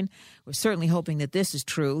Online. We're certainly hoping that this is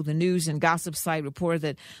true. The news and gossip site reported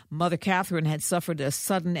that Mother Catherine had suffered a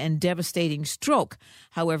sudden and devastating stroke.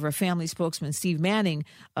 However, family spokesman Steve Manning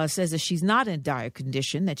says that she's not in dire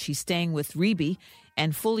condition, that she's staying with Reby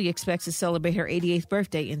and fully expects to celebrate her 88th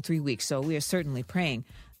birthday in 3 weeks. So we are certainly praying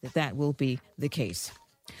that that will be the case.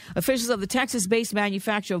 Officials of the Texas-based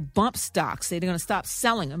manufacturer of bump stocks say they're going to stop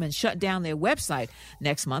selling them and shut down their website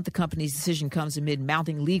next month. The company's decision comes amid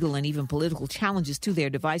mounting legal and even political challenges to their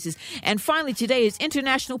devices. And finally, today is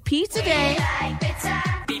International Pizza Day.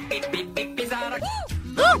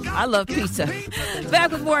 I love pizza.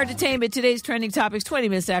 Back with more entertainment. Today's trending topics 20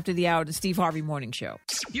 minutes after the hour of the Steve Harvey Morning Show.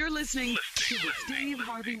 You're listening to the Steve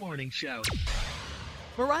Harvey Morning Show.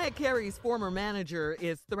 Mariah Carey's former manager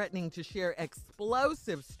is threatening to share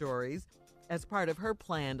explosive stories as part of her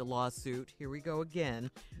planned lawsuit. Here we go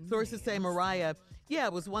again. Sources say Mariah,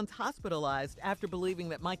 was once hospitalized after believing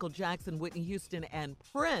that Michael Jackson, Whitney Houston, and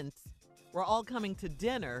Prince were all coming to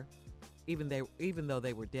dinner, even though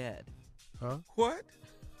they were dead. Huh? What?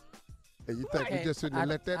 Hey, you think we just shouldn't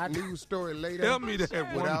let that news story lay there? Tell me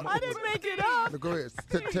that one. I didn't make it up. Go ahead.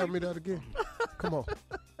 Tell me that again. Come on.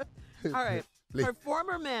 All right. Her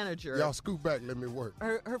former manager. Y'all scoot back. Let me work.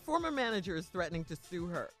 Her former manager is threatening to sue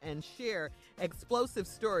her and share explosive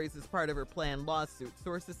stories as part of her planned lawsuit.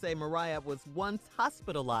 Sources say Mariah was once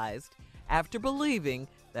hospitalized after believing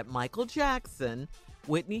that Michael Jackson,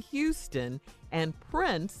 Whitney Houston, and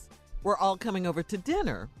Prince were all coming over to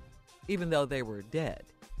dinner, even though they were dead.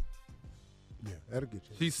 Yeah, that'll get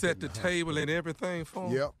you. She set the table and everything for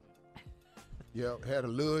him? Yep. Had a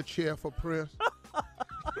little chair for Prince.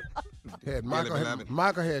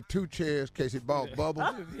 Michael had 2 chairs in case he bought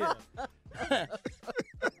bubbles.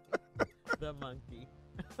 The monkey.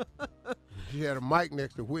 She had a mic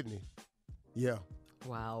next to Whitney. Yeah.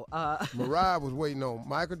 Wow. Mariah was waiting on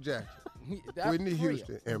Michael Jackson, Whitney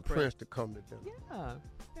Houston, and Prince to come to dinner. Yeah.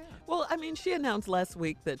 Well, I mean, she announced last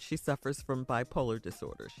week that she suffers from bipolar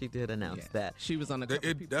disorder. She did announce that. She was on the cover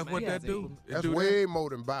of People That's what that magazine. do? That's way more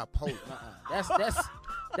than bipolar.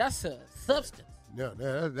 That's a substance.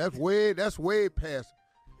 Yeah, that's way past.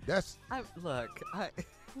 That's not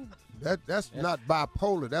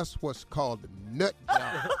bipolar. That's what's called the nut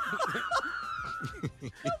job.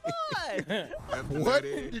 What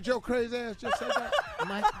did your crazy ass just say that?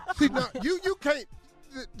 See, no, you can't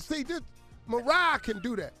see this. Mariah can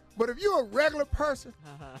do that, but if you're a regular person,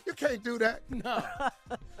 you can't do that. No.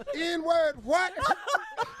 N-word, what?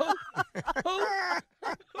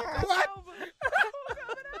 What?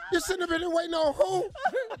 You shouldn't have been waiting on who?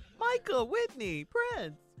 Michael, Whitney,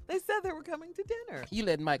 Prince. They said they were coming to dinner. You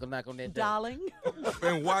let Michael knock on that door. Darling.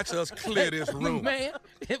 And watch us clear this room. Man,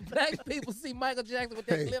 if black people see Michael Jackson with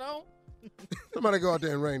that clit on, somebody go out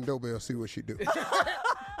there and ring the doorbell, see what she do.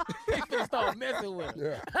 they can start messing with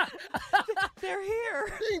her. Yeah. They're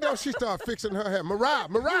here. You know she start fixing her hair.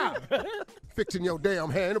 Mariah, fixing your damn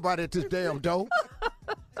hair. Ain't nobody at this damn door.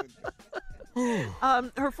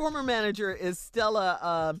 Her former manager is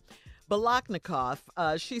Stella Balaknikov.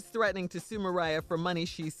 She's threatening to sue Mariah for money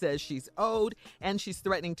she says she's owed, and she's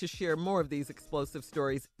threatening to share more of these explosive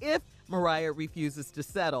stories if Mariah refuses to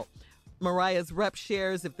settle. Mariah's rep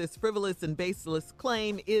shares if this frivolous and baseless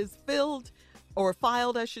claim is filed,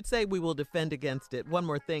 I should say, we will defend against it. One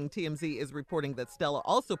more thing, TMZ is reporting that Stella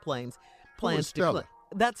also plans to.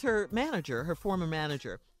 That's her manager, her former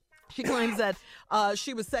manager. She claims that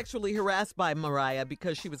she was sexually harassed by Mariah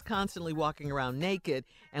because she was constantly walking around naked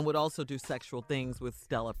and would also do sexual things with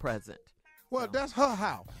Stella present. Well, that's her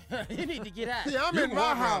house. You need to get out. See, I'm You in can my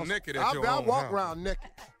walk around house. naked at I your own walk house. around naked.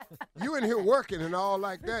 You in here working and all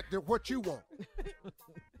like that. What you want?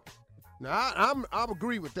 Now, I'm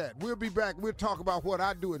agree with that. We'll be back. We'll talk about what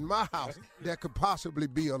I do in my house that could possibly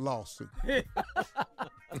be a lawsuit.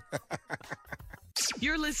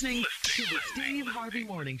 You're listening to the Steve Harvey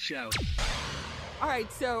Morning Show. All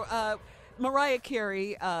right, so Mariah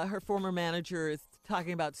Carey, her former manager, is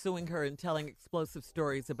talking about suing her and telling explosive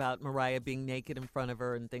stories about Mariah being naked in front of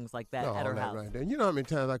her and things like that at her house. Right there. You know how many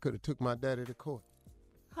times I could have took my daddy to court?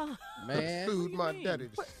 Man, sued my daddy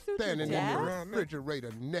standing in the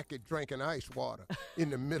refrigerator naked drinking ice water in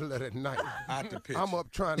the middle of the night. I'm up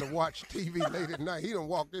trying to watch TV late at night. He done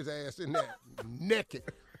walked his ass in there naked,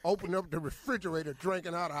 opened up the refrigerator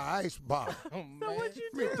drinking out of an ice bottle. So what'd you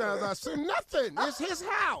do? Many times I said, nothing. It's his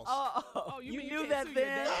house. Oh, you knew that then?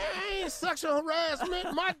 That ain't sexual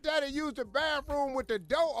harassment. My daddy used the bathroom with the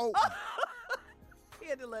door open. He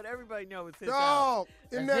had to let everybody know it's his house. Dog,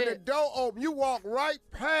 and then the door open. You walk right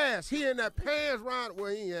past. He in that pants round.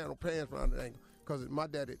 Well, he ain't had no pants round the ankle. Because my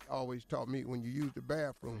daddy always taught me when you use the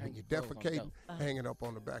bathroom, when you defecate, hang it up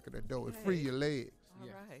on the back of the door. It free your legs. All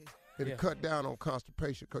right. It'll cut down on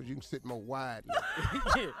constipation because you can sit more wide.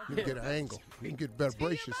 You can get an angle. You can get better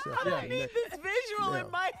brace yourself. I don't need this visual. literal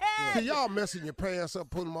in my head. See, y'all messing your pants up,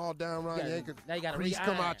 putting them all down around your ankles. Now you got to Crease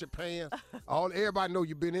come out your pants. Everybody know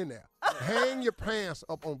you been in there. Hang your pants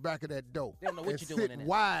up on back of that door. They don't know what and you're doing in sit there.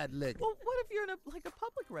 wide-legged. Well, what if you're in a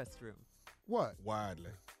public restroom? What?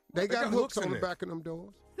 Widely. They got hooks on in the there. back of them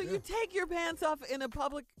doors. So you take your pants off in a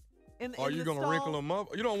public. Are you gonna wrinkle them up?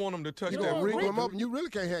 You don't want them to touch You that. gonna wrinkle them up, and you really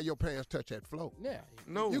can't have your pants touch that floor. Yeah.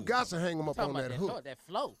 No. You got to hang them up on that hook. That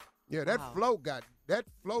flow. Yeah, that flow got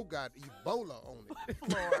Ebola on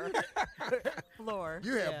it. Floor.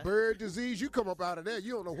 You have bird disease. You come up out of there,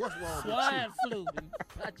 you don't know what's wrong Swine flu.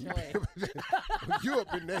 Not your ass. You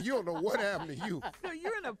up in there, you don't know what happened to you. So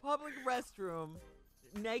you're in a public restroom,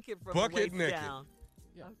 naked from Bucket the waist naked. down.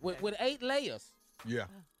 Yeah. With 8 layers. Yeah.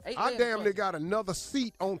 I damn near got another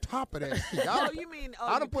seat on top of that seat. You mean?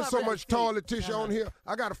 I done put so much toilet tissue on here,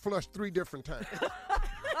 I got to flush 3 different times.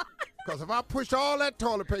 Because if I push all that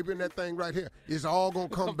toilet paper in that thing right here, it's all going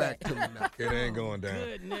to come back to me now. It ain't going down.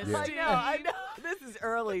 Goodness. Yeah. I know. This is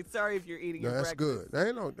early. Sorry if you're eating your That's breakfast. good. There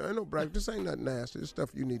ain't no breakfast. This ain't nothing nasty. This stuff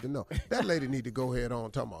you need to know. That lady need to go ahead on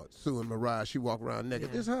talking about suing Mariah. She walk around naked.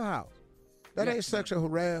 Yeah. This is her house. That ain't sexual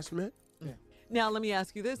harassment. Yeah. Now, let me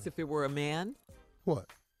ask you this. If it were a man What?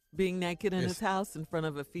 being naked in his house in front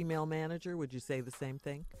of a female manager, would you say the same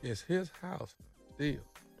thing? It's his house still.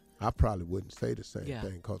 I probably wouldn't say the same Yeah.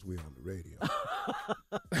 thing because we're on the radio.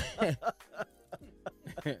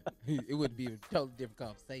 It would be a totally different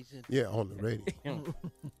conversation. Yeah, on the radio.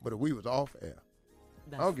 But if we was off air,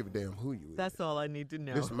 I don't give a damn who you is. That's all I need to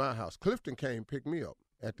know. This is my house. Clifton came pick me up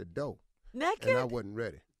at the door, naked? and I wasn't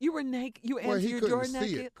ready. You were naked? You Well, answered he your couldn't door see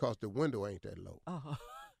naked? it because the window ain't that low. Oh.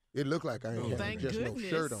 It looked like I ain't had Thank just goodness. no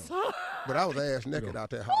shirt on. But I was ass naked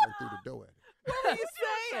out there hollering through the door at him. What were you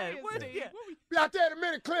saying? What Steve, yeah. what we- Be out there in a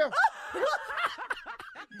minute, Cliff.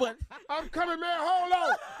 But I'm coming, man. Hold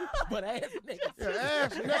on. but ass niggas. Yeah,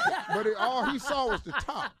 ass naked. But all he saw was the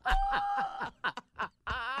top.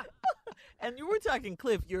 And you were talking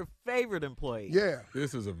Cliff, your favorite employee. Yeah.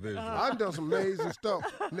 This is a vision. I done some amazing stuff.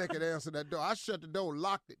 Naked answer that door. I shut the door,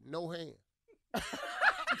 locked it, no hand.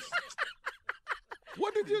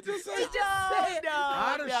 What did you just say?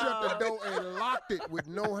 I done shut the door and locked it with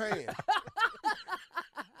no hand.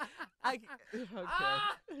 Okay.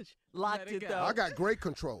 Locked it though. I got great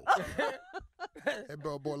control. That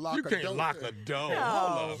boy lock You a can't door. lock a door. No.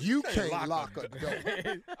 Hold on. You can't lock a door.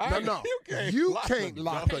 No. You You can't lock a can't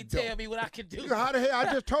lock a Can't door. tell me what I can do. How the hell? I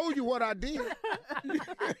just told you what I did.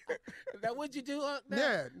 Now, what'd you do? Now?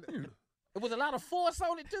 Yeah. It was a lot of force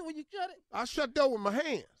on it, too, when you shut it. I shut the door with my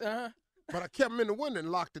hands. Uh-huh. But I kept him in the window and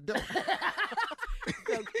locked the door.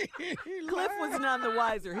 Cliff was none the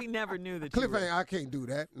wiser. He never knew that Cliff you were. ain't, I can't do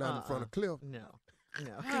that. Not in front of Cliff. No.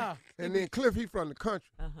 And then Cliff, he from the country.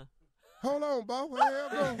 Uh-huh. Hold on, Bo. Where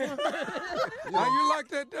the hell go? Why you like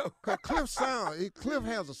that though? Cause Cliff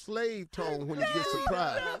has a slave tone when he gets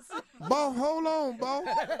surprised. Bo, hold on, Bo.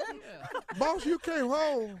 Boss, you can't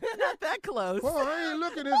hold. Not that close. Boy, I ain't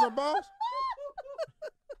looking as a boss.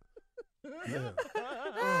 Yeah.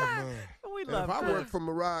 We And love if I Cliff. work for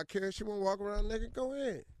Mariah Carey, she won't walk around naked. Go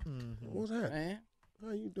ahead. Mm-hmm. What's that? Man.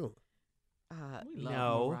 How you doing? We love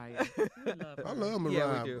No. Mariah. We love I her. love Mariah.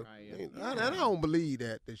 Yeah, we do. And I don't believe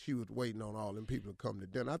that she was waiting on all them people to come to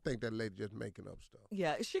dinner. I think that lady just making up stuff.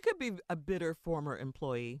 Yeah, she could be a bitter former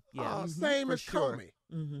employee. Yeah. Same for as sure. Comey.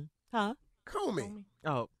 Mm-hmm. Huh? Comey.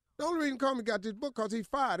 Oh, The only reason Comey got this book because he's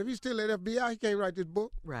fired. If he's still at FBI, he can't write this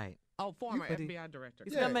book. right. Oh, former But he- FBI director.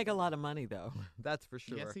 He's gonna make a lot of money though. That's for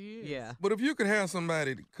sure. Yes, he is. Yeah. But if you could have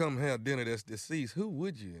somebody to come have dinner that's deceased, who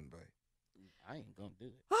would you invite? I ain't going to do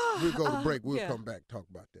it. We'll go to break. We'll yeah. come back talk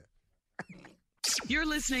about that. You're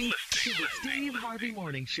listening to the Steve Harvey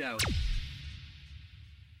Morning Show.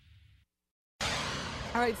 All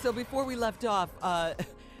right. So before we left off,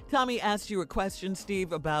 Tommy asked you a question,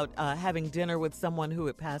 Steve, about having dinner with someone who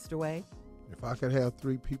had passed away. If I could have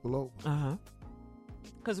 3 people over. Uh-huh.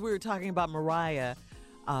 Because we were talking about Mariah,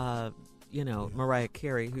 Mariah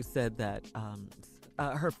Carey, who said that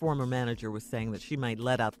her former manager was saying that she might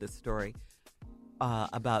let out this story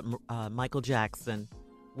about Michael Jackson,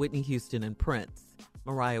 Whitney Houston, and Prince.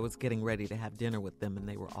 Mariah was getting ready to have dinner with them, and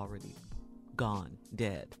they were already gone,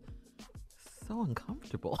 dead. So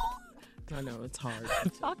uncomfortable. I know, it's hard.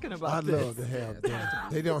 Talking about I'd this. love to have dinner.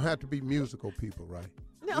 They don't have to be musical people, right?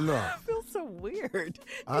 No, Look, I feel so weird.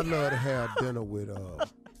 I'd love to have dinner with,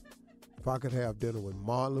 if I could have dinner with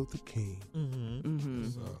Martin Luther King,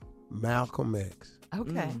 Malcolm X,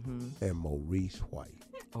 Okay. and Maurice White.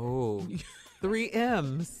 Oh, 3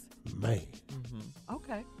 M's. Man,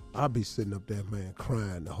 Okay. I'd be sitting up there, man,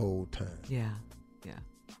 crying the whole time. Yeah.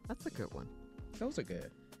 That's a good one. Those are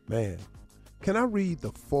good. Man, Can I read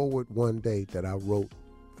the forward one day that I wrote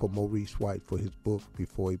for Maurice White for his book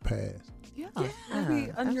before he passed? Yeah.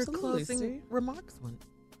 Maybe on your absolutely, closing Steve. remarks one.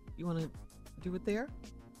 You want to do it there?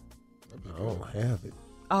 I don't have it.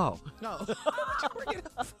 Oh. No.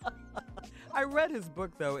 I read his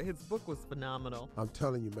book, though. His book was phenomenal. I'm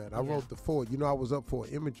telling you, man. I wrote the forward. You know, I was up for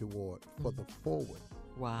an Image Award for the forward.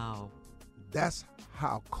 Wow. That's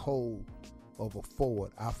how cold of a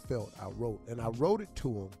forward I felt I wrote. And I wrote it to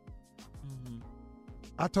him.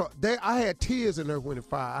 I had tears in Earth, Wind and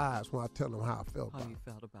Fire eyes when I tell him how I felt about How it. you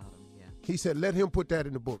felt about him, yeah. He said, let him put that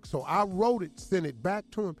in the book. So I wrote it, sent it back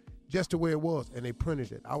to him just the way it was, and they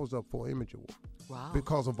printed it. I was up for an Image Award. Wow.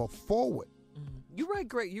 Because of a forward. You write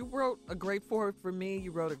great. You wrote a great forward for me.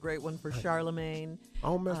 You wrote a great one for Charlemagne. I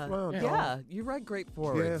don't mess around. Yeah, you write great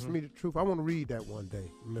forwards. You ask me the truth. I want to read that one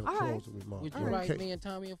day. All right. Would you write me and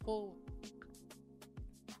Tommy a forward?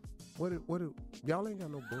 What? Y'all ain't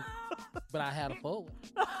got no book. But I had a forward.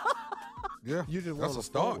 Yeah, You just that's want a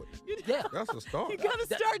start. forward. Yeah. That's a start. You got to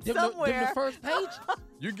start Them somewhere. the first page.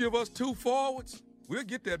 You give us 2 forwards, we'll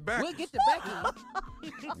get that back. We'll get the back.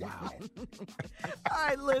 Wow. All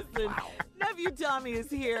right, listen. Nephew Tommy is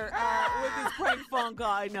here with his prank phone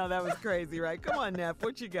call. I know, that was crazy, right? Come on, Neff.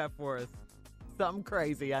 What you got for us? Something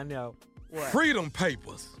crazy, I know. What? Freedom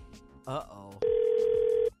Papers. Uh-oh.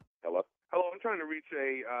 Hello? Hello, I'm trying to reach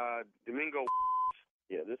a Domingo.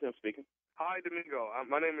 Yeah, this is him speaking. Hi, Domingo.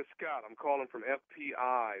 My name is Scott. I'm calling from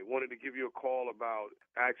FPI. Wanted to give you a call about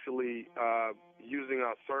actually using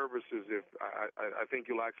our services. If I think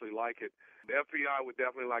you'll actually like it. The FPI would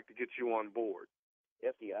definitely like to get you on board.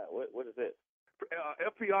 FDI, what is it?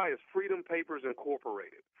 FPI is Freedom Papers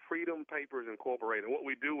Incorporated. Freedom Papers Incorporated. What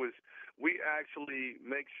we do is we actually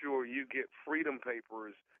make sure you get freedom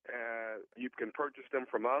papers. You can purchase them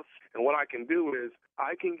from us. And what I can do is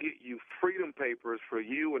I can get you freedom papers for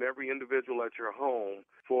you and every individual at your home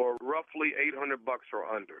for roughly $800 or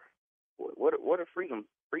under. What are freedom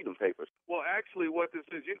papers? Well, actually, what this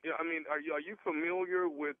is, are you familiar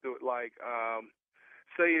with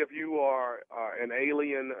say if you are an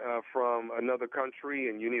alien from another country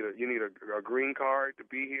and you need a green card to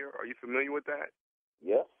be here? Are you familiar with that?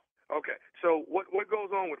 Yes. Okay, so what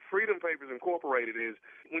goes on with Freedom Papers Incorporated is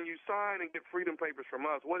when you sign and get freedom papers from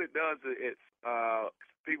us, what it does is it's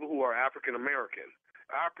people who are African American.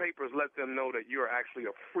 Our papers let them know that you're actually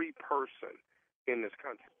a free person in this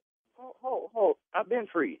country. Hold. I've been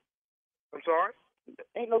free. I'm sorry?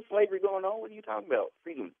 Ain't no slavery going on. What are you talking about?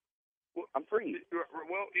 Freedom. Well, I'm free.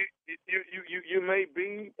 Well, you may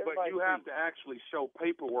be, but you have to actually show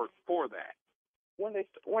paperwork for that. When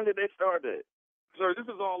did they start it? Sir, this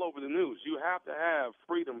is all over the news. You have to have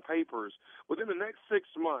freedom papers. Within the next 6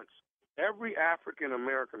 months, every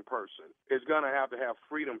African-American person is going to have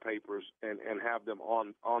freedom papers and have them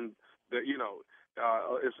on the,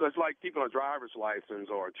 it's like keeping a driver's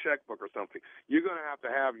license or a checkbook or something. You're going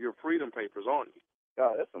to have your freedom papers on you.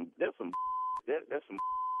 That's some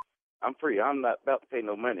I'm free. I'm not about to pay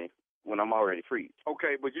no money when I'm already free.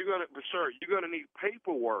 Okay, but you're going to need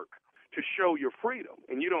paperwork to show your freedom.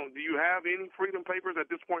 And do you have any freedom papers at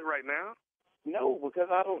this point right now? No, because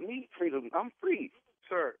I don't need freedom. I'm free.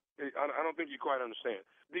 Sir, I don't think you quite understand.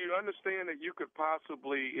 Do you understand that you could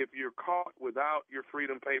possibly, if you're caught without your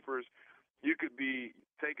freedom papers, you could be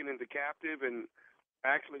taken into captive and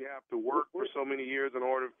actually have to work for so many years in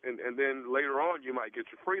order, and then later on you might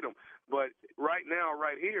get your freedom. But right now,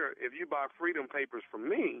 right here, if you buy freedom papers from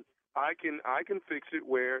me, I can fix it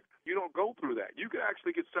where you don't go through that. You can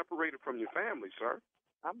actually get separated from your family, sir.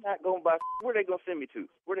 I'm not going by. Where they going to send me to?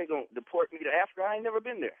 Where they going to deport me to Africa? I ain't never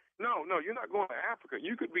been there. No, you're not going to Africa.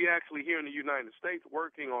 You could be actually here in the United States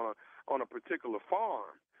working on a particular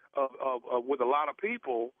farm with a lot of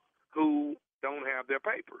people who don't have their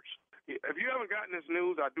papers. If you haven't gotten this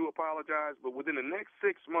news, I do apologize, but within the next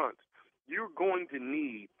 6 months, you're going to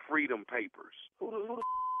need freedom papers. Who the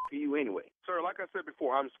to you anyway? Sir, like I said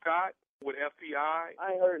before, I'm Scott with FPI.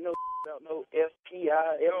 I ain't heard no about no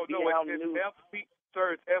FPI. No, it's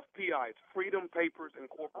sir, it's FPI. It's Freedom Papers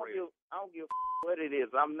Incorporated. I don't give what it is.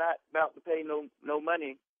 I'm not about to pay no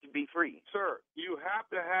money to be free. Sir, you have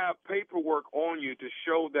to have paperwork on you to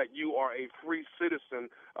show that you are a free citizen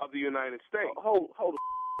of the United States. Hold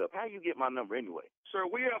up. How you get my number anyway? Sir,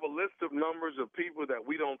 we have a list of numbers of people that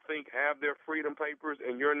we don't think have their freedom papers,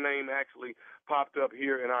 and your name actually popped up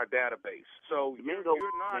here in our database. So you're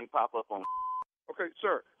not pop up on. Okay,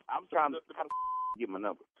 sir. I'm trying to Get my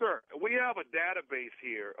number. Sir, we have a database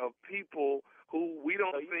here of people who we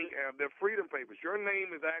don't think have their freedom papers. Your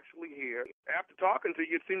name is actually here. After talking to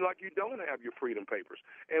you, it seems like you don't have your freedom papers,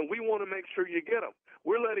 and we want to make sure you get them.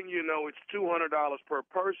 We're letting you know it's $200 per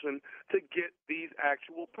person to get these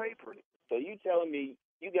actual papers. So you telling me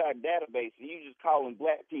you got a database and you just calling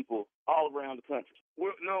black people all around the country?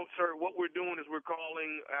 No, sir. What we're doing is we're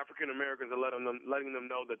calling African Americans and letting them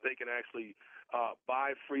know that they can actually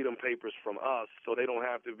buy freedom papers from us, so they don't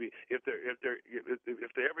have to be if they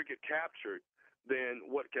ever get captured. Then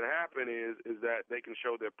what can happen is that they can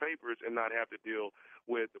show their papers and not have to deal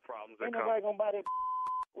with the problems that Ain't come. nobody gonna buy that.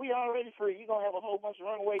 We already free. You gonna have a whole bunch of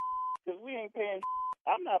runaway because we ain't paying.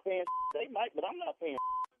 I'm not paying. They might, but I'm not paying.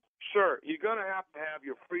 Sir, you're going to have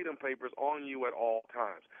your freedom papers on you at all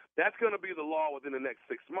times. That's going to be the law within the next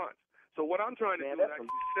 6 months. So what I'm trying to do is actually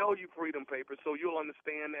sell you freedom papers so you'll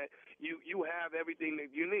understand that you have everything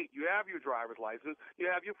that you need. You have your driver's license, you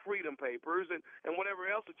have your freedom papers, and whatever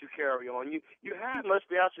else that you carry on you. You have. You must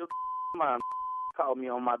be out your mind. Call me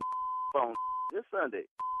on my phone this Sunday.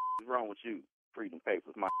 What's wrong with you? Freedom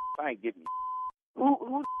papers, I ain't giving you.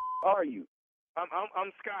 Who are you?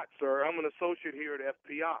 I'm Scott, sir. I'm an associate here at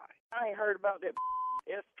FPI. I ain't heard about that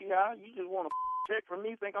SPI. You just want to check from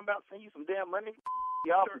me? Think I'm about to send you some damn money?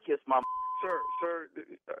 Y'all can kiss my. Sir,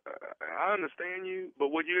 I understand you,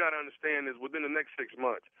 but what you got to understand is within the next 6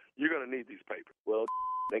 months, you're going to need these papers. Well,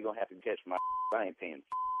 they going to have to catch my. I ain't paying.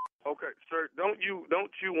 Okay, sir, don't you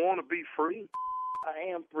want to be free? I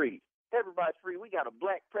am free. Everybody's free. We got a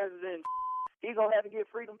black president. He's going to have to get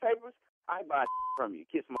freedom papers. I buy from you.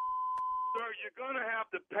 Kiss my. Sir, you're going to have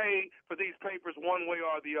to pay for these papers one way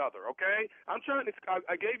or the other, okay? I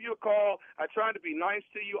gave you a call. I tried to be nice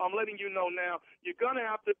to you. I'm letting you know now you're going to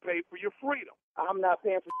have to pay for your freedom. I'm not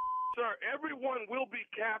paying for. Sir, everyone will be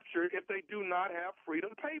captured if they do not have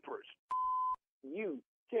freedom papers.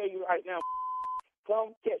 Tell you right now,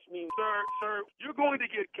 come catch me. Sir, you're going to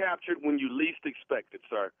get captured when you least expect it,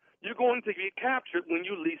 sir. You're going to get captured when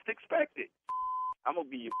you least expect it. I'm going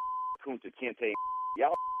to be your Kunta Kinte.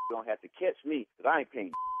 Y'all gonna have to catch me, because I ain't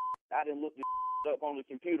paying. I didn't look this up on the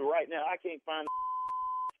computer right now. I can't find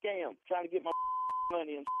scam trying to get my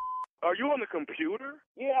money. Are you on the computer?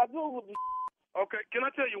 Yeah, I Googled this. Okay, can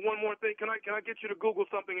I tell you one more thing? Can I get you to Google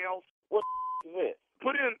something else? What is this?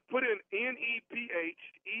 Put in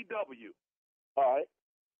NEPHEW. All right.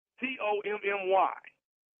 TOMMY.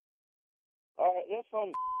 All right, that's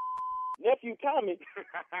on Nephew Tommy.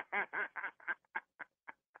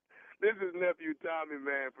 This is Nephew Tommy,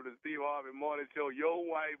 man, for the Steve Harvey Morning Show. Your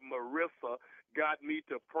wife, Marissa, got me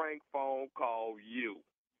to prank phone call you.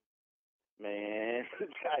 Man,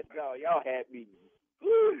 y'all had me.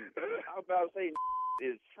 I was about to say,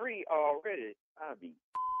 it's free already. I'll be.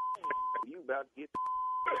 You about to get.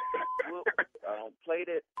 I don't play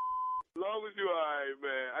that. As long as you all right,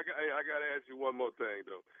 man. I got to ask you one more thing,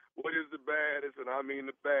 though. What is the baddest, and I mean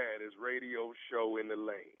the baddest, radio show in the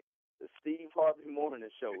land? The Steve Harvey Morning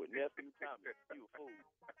Show with Nephew Tommy. You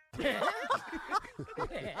a fool.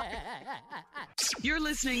 You're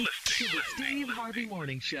listening to the Steve Harvey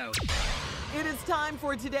Morning Show. It is time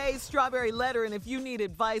for today's Strawberry Letter, and if you need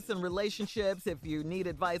advice on relationships, if you need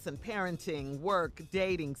advice on parenting, work,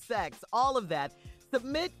 dating, sex, all of that,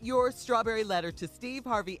 submit your Strawberry Letter to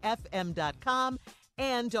steveharveyfm.com,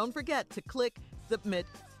 and don't forget to click Submit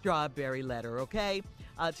Strawberry Letter, okay?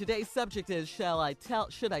 Today's subject is, should I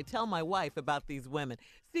tell my wife about these women?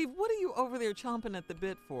 Steve, what are you over there chomping at the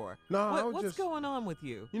bit for? No, what's going on with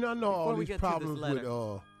you? You know, I know all these problems with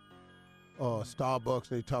Starbucks.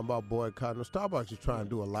 They talking about boycotting. Starbucks is trying to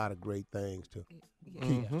do a lot of great things to keep.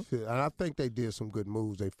 And I think they did some good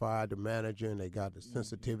moves. They fired the manager, and they got the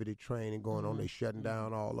sensitivity training going on. They shutting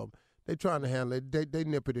down all of them. They trying to handle it. They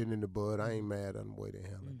nipping it in the bud. I ain't mad on the way they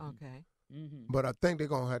handle it. Okay. But I think they're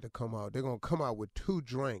going to have to come out. They're going to come out with 2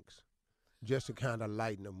 drinks just to kind of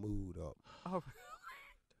lighten the mood up. Oh.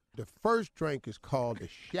 The first drink is called the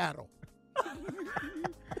Shadow.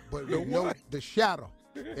 But you know, the Shadow,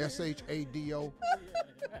 S-H-A-D-O.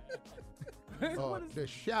 The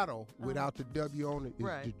Shadow, without the W on it, is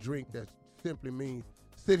the drink that simply means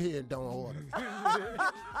sit here and don't order.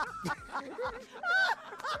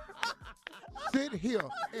 Sit here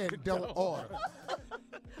and don't order.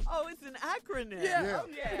 Oh, it's an acronym. Yeah.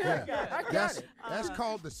 I got it. That's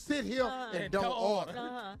called the sit here and don't order.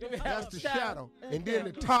 That's the Shadow. And then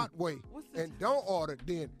the tot way. And don't order,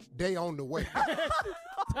 then they on the way.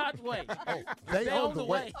 Tot way. Oh, they on the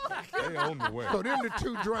way. They on the way. So them the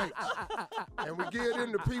 2 drinks. And we give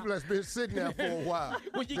them to people that's been sitting there for a while.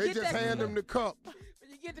 They just hand them the cup. When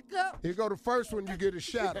you get the cup? Here go the first one, you get a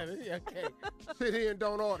shadow. Okay. Sit here and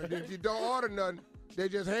don't order. If you don't order nothing, they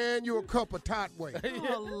just hand you a cup of tot way.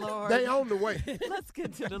 Oh, Lord. They on the way. Let's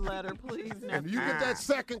get to the letter, please. And you get that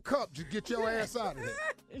second cup, just get your ass out of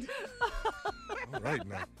there. All right,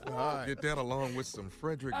 now. All right. Get that along with some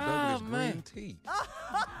Frederick Douglass green tea.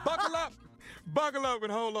 Buckle up. Buckle up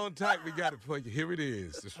and hold on tight. We got it for you. Here it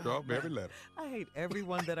is, the strawberry letter. I hate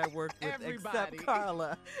everyone that I work with Everybody. except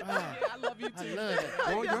Carla. Yeah, I love you too. I love it.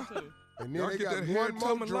 Oh, y'all, And then y'all they get got that one hair more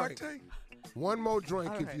tumbling drink. latte? One more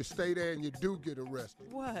drink All if right. you stay there and you do get arrested.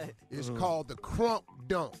 What? It's called the crump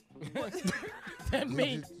dump. That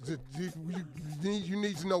means You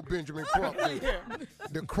need to know Benjamin Crump.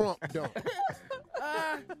 The crump dump.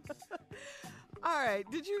 All right.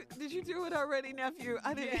 Did you do it already, nephew?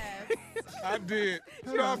 I didn't. Yes. I did.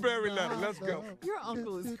 Strawberry letter. Let's go. Your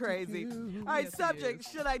uncle is crazy. All right, Yes, he subject.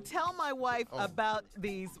 is. Should I tell my wife about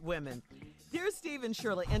these women? Dear Steve and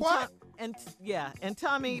Shirley, and What? and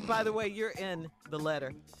Tommy, by the way, you're in the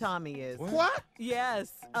letter. Tommy is. What?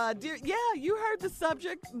 Yes. You heard the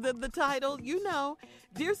subject, the title, you know.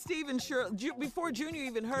 Dear Steve and Shirley, before Junior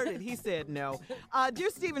even heard it, he said no. Dear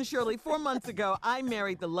Steve and Shirley, 4 months ago, I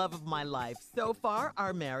married the love of my life. So far,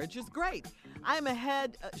 our marriage is great. I'm a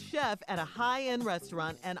head chef at a high-end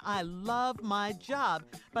restaurant, and I love my job,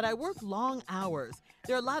 but I work long hours.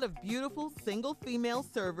 There are a lot of beautiful single female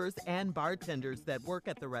servers and bartenders that work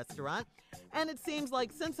at the restaurant. And it seems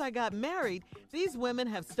like since I got married, these women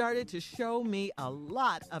have started to show me a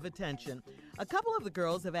lot of attention. A couple of the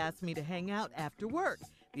girls have asked me to hang out after work.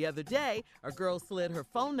 The other day, a girl slid her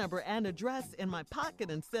phone number and address in my pocket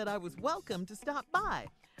and said I was welcome to stop by.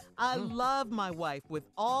 I love my wife with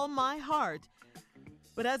all my heart,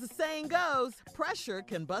 but as the saying goes, pressure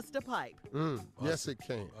can bust a pipe. Yes, it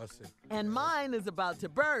can. And mine is about to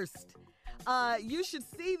burst. You should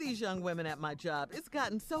see these young women at my job. It's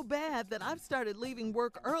gotten so bad that I've started leaving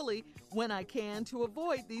work early when I can to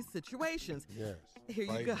avoid these situations. Yes. Here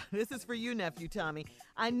you go. This is for you, Nephew Tommy.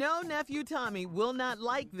 I know Nephew Tommy will not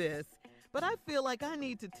like this, but I feel like I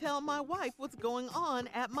need to tell my wife what's going on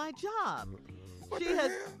at my job. She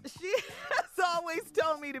has always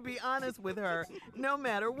told me to be honest with her, no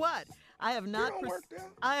matter what. I have not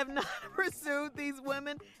pursued these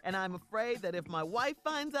women, and I'm afraid that if my wife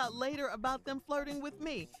finds out later about them flirting with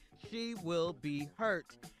me, she will be hurt.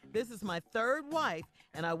 This is my third wife,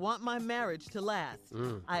 and I want my marriage to last.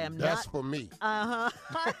 That's for me. Uh-huh.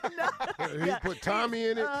 He put Tommy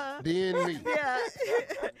in it, then me. Yeah.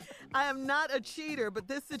 I am not a cheater, but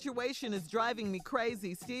this situation is driving me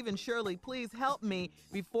crazy. Steve and Shirley, please help me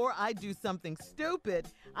before I do something stupid.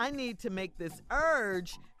 I need to make this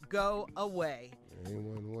urge go away. Ain't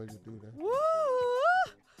one way to do that. Woo!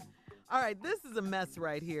 All right, this is a mess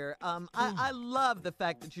right here. I love the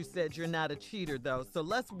fact that you said you're not a cheater, though. So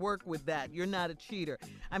let's work with that. You're not a cheater.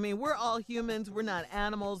 I mean, we're all humans. We're not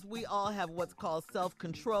animals. We all have what's called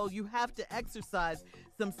self-control. You have to exercise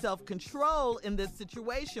some self-control in this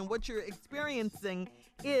situation. What you're experiencing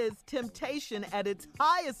is temptation at its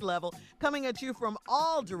highest level, coming at you from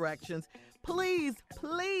all directions. Please,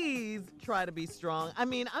 please try to be strong. I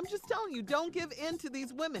mean, I'm just telling you, don't give in to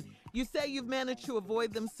these women. You say you've managed to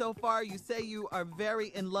avoid them so far. You say you are very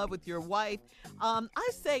in love with your wife. I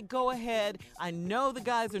say go ahead. I know the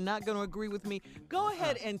guys are not going to agree with me. Go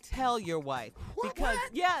ahead and tell your wife. Because,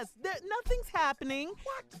 yes, nothing's happening.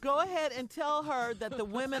 Go ahead and tell her that the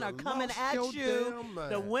women are coming at you.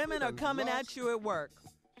 The women are coming at you at work.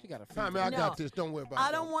 She got a Tommy, I got this. Don't worry about it.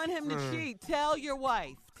 I don't want him to cheat. Tell your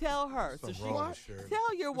wife. Tell her.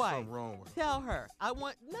 Tell your wife. Tell her.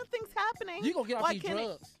 Nothing's happening. You gonna get off these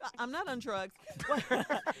drugs. I'm not on drugs.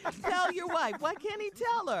 Tell your wife. Why can't he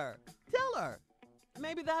tell her? Tell her.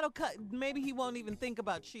 Maybe that'll cut. Maybe he won't even think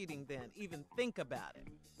about cheating then. Even think about it.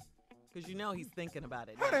 Because you know he's thinking about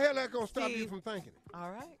it. How the hell that gonna stop you from thinking it? All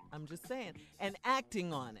right. I'm just saying. And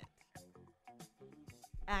acting on it.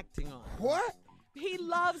 Acting on it. What? He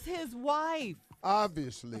loves his wife.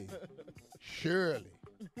 Obviously, Shirley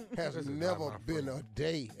has never been a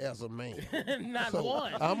day as a man. Not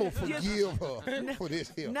one. I'm going to forgive her for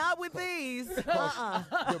this here. Not with these.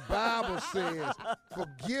 The Bible says,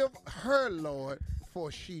 forgive her, Lord,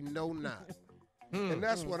 for she know not. And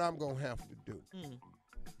that's what I'm going to have to do.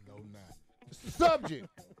 No, not. Subject.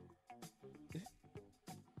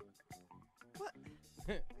 What?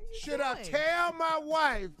 Should I tell my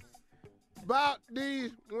wife about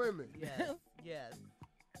these women? Yes.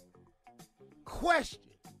 Question.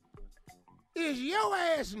 Is your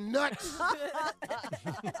ass nuts?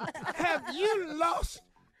 Have you lost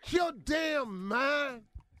your damn mind?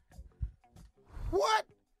 What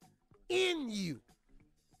in you,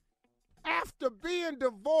 after after being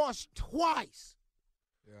divorced twice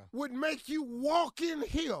would make you walk in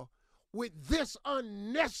here with this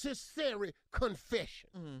unnecessary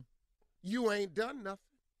confession. You ain't done nothing.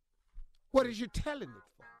 What is you telling it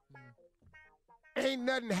for? Ain't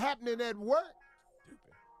nothing happening at work.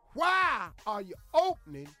 Why are you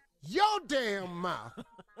opening your damn mouth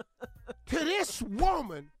to this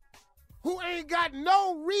woman who ain't got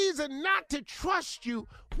no reason not to trust you?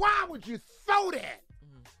 Why would you throw that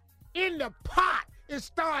in the pot and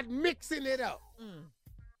start mixing it up?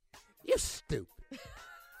 You stupid.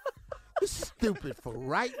 You stupid for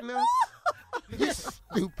writing us. You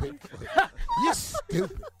stupid. You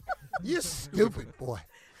stupid. You stupid, boy.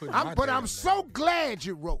 But I'm so glad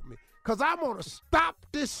you wrote me, because I'm going to stop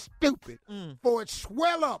this stupid before it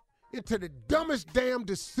swell up into the dumbest damn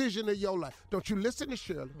decision of your life. Don't you listen to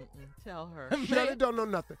Shirley. Tell her. Shirley don't know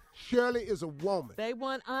nothing. Shirley is a woman. They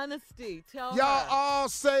want honesty. Tell Y'all her. all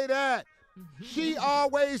say that. She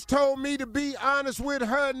always told me to be honest with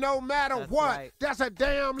her no matter what. Right. That's a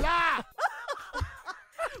damn lie.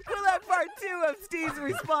 We'll have part 2 of Steve's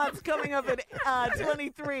response coming up at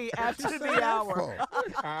 23 after the hour.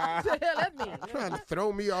 What the hell that mean? Trying to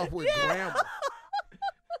throw me off with grammar.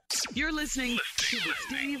 You're listening to the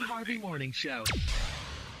Steve Harvey Morning Show.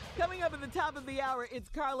 Coming up at the top of the hour, it's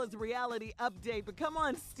Carla's reality update. But come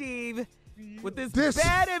on, Steve, with this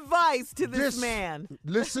bad advice to this man.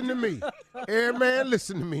 Listen to me. Every man,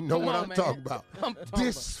 listen to me. Know Come what on, I'm man. talking about.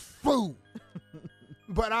 This fool.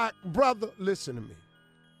 But brother, listen to me.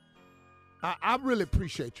 I really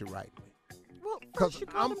appreciate you writing me. Well, Because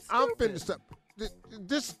I'm finished up.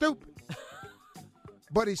 This stupid.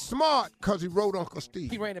 But he's smart because he wrote Uncle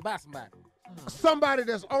Steve. He ran it by somebody. Somebody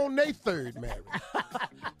that's on their third marriage.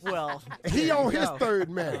 Well, He on his third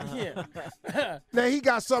marriage. Yeah. Now, he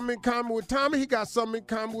got something in common with Tommy. He got something in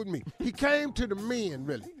common with me. He came to the men,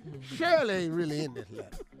 really. Shirley ain't really in this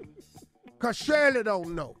letter. Because Shirley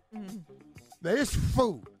don't know. Now, it's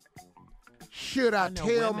food. Should I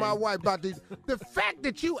tell my wife about this? The fact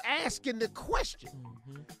that you asking the question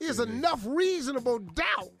is enough reasonable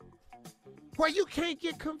doubt where you can't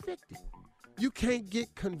get convicted. You can't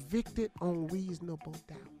get convicted on reasonable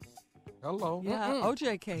doubt. Hello. Yeah,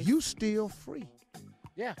 OJ case. You still free.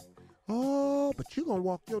 Yeah. Oh, but you gonna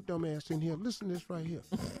walk your dumb ass in here. Listen to this right here.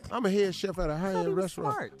 I'm a head chef at a high-end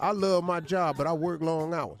restaurant. smart. I love my job, but I work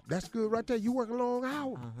long hours. That's good right there. You working long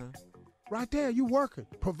hours. Right there, you working.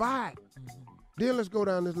 Provide. Then let's go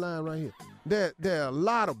down this line right here. There are a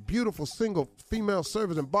lot of beautiful single female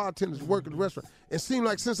servers and bartenders work at the restaurant. It seems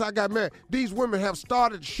like since I got married, these women have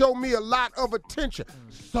started to show me a lot of attention.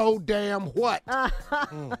 So damn what?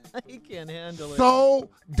 He can't handle it. So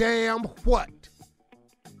damn what?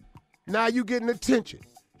 Now you getting attention.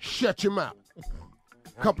 Shut your mouth.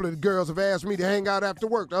 A couple of the girls have asked me to hang out after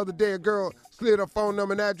work. The other day, a girl slid her phone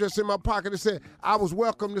number and address in my pocket and said, I was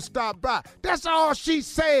welcome to stop by. That's all she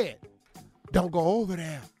said. Don't go over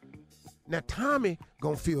there. Now, Tommy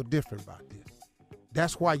gonna feel different about this.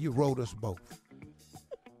 That's why you wrote us both.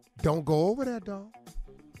 Don't go over there, dog.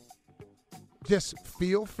 Just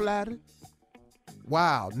feel flattered.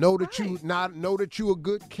 Wow, know that you a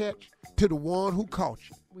good catch to the one who caught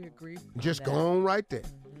you. We agree. Just go on right there.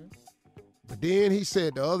 But then he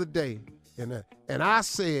said the other day, and I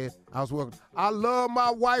said, I was working, I love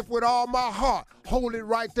my wife with all my heart. Hold it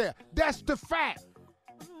right there. That's the fact.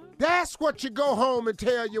 That's what you go home and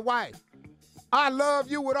tell your wife. I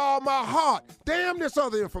love you with all my heart. Damn this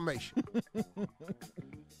other information.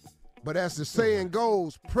 But as the saying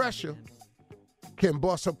goes, pressure can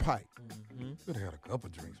bust a pipe. Could have had a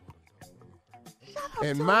couple drinks with him.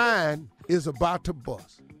 And mine is about to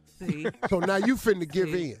bust. See? So now you finna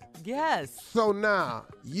give in. Yes. So now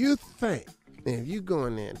you think if you go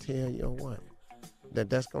in there and tell your wife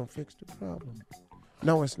that's gonna fix the problem.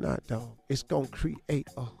 No, it's not, dog. It's gonna create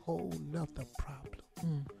a whole nother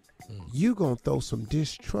problem. You gonna throw some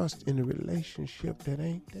distrust in the relationship that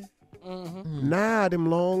ain't there. Now them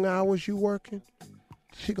long hours you working,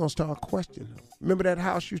 she gonna start questioning them. Remember that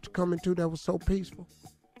house you used to come into that was so peaceful?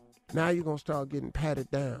 Now you're gonna start getting patted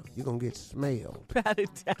down. You're gonna get smelled. Pat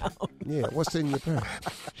it down. Yeah, what's in your pants?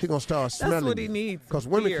 She gonna start smelling. That's what he needs. Because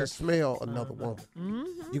women Fear. can smell another woman.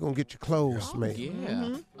 You're gonna get your clothes smelled.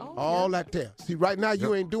 Yeah. All like that. See, right now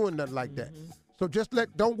you ain't doing nothing like that. So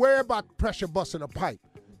don't worry about pressure busting a pipe.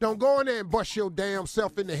 Don't go in there and bust your damn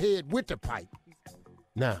self in the head with the pipe.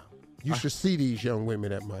 Now, you should see these young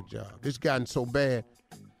women at my job. It's gotten so bad,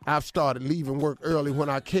 I've started leaving work early when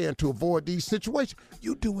I can to avoid these situations.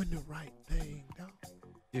 You doing the right thing, dog.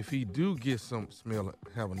 If he do get some smell,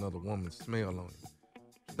 have another woman smell on him,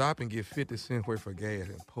 stop and get 50 cents worth of gas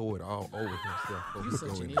and pour it all over himself before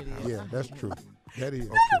he go in the house. Yeah, that's true. That is.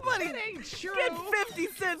 Nobody ain't true. Get 50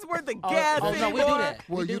 cents worth of gas no, anymore. we do that.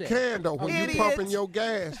 Well, you that. can, though. When you pumping your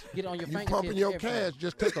gas, Get on your you fingertips, pumping your everything. gas,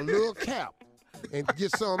 just take a little cap and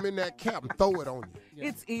get some in that cap and throw it on you.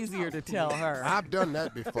 It's easier to tell her. I've done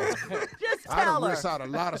that before. Just I tell done her. rinse out a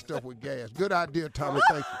lot of stuff with gas. Good idea, Tommy.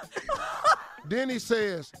 Thank you. Then he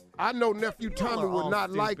says, I know nephew Tommy are would all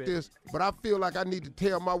not like stupid. this, but I feel like I need to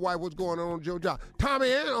tell my wife what's going on your job.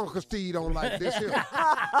 Tommy and Uncle Steve don't like this here.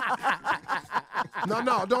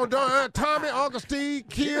 No, don't. Tommy, Uncle Steve,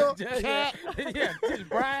 Kill, Cat,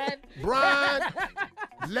 Brian,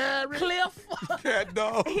 Larry, Cliff. Cat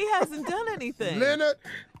dog. He hasn't done anything. Leonard.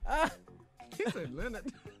 He said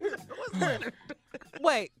Leonard. What's Leonard?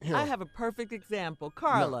 Wait, I have a perfect example.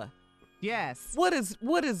 Carla. Yes. What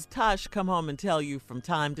does Tosh come home and tell you from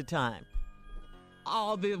time to time?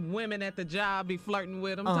 All the women at the job be flirting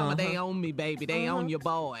with him. Talking about they own me, baby. They own your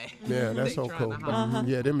boy. Yeah, that's They so trying cool. to holler.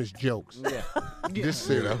 Yeah, them is jokes. Yeah. This Yeah,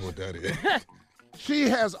 serious. that's what that is. She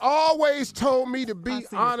has always told me to I be see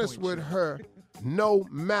your honest point, with her no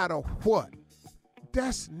matter what.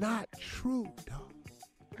 That's not true, dog.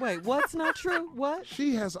 Wait, what's not true? What?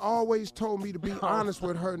 She has always told me to be honest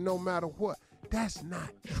with her no matter what. That's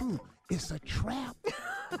not true. It's a trap.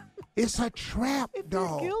 It's a trap, If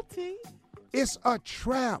dog. you're guilty. It's a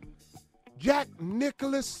trap. Jack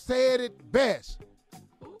Nicholas said it best.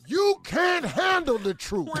 You can't handle the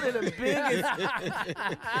truth. One of the biggest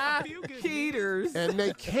cheaters. And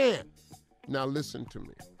they can't. Now listen to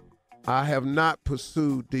me. I have not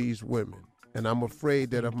pursued these women, and I'm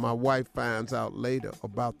afraid that if my wife finds out later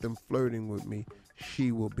about them flirting with me,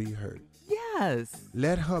 she will be hurt. Yes.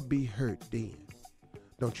 Let her be hurt then.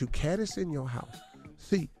 Don't you caddis in your house.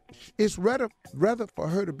 See, it's rather for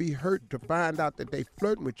her to be hurt to find out that they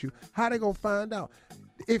flirting with you. How they gonna find out?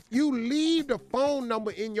 If you leave the phone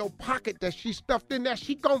number in your pocket that she stuffed in there,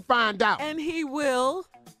 she gonna find out. And he will.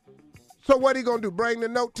 So what he gonna do, bring the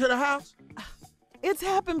note to the house? It's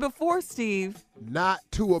happened before, Steve. Not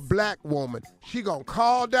to a black woman. She gonna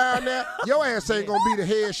call down there. Your ass ain't gonna be the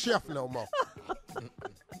head chef no more.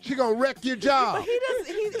 She gonna wreck your job. But he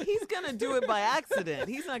doesn't. He's gonna do it by accident.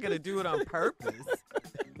 He's not gonna do it on purpose.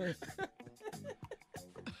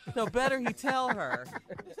 So better he tell her.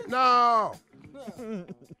 No.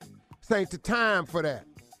 This ain't the time for that.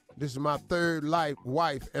 This is my third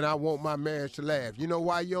wife, and I want my marriage to last. You know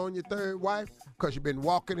why you're on your third wife? Because you've been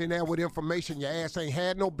walking in there with information your ass ain't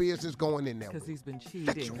had no business going in there. Because he's been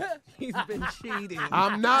cheating. He's been cheating.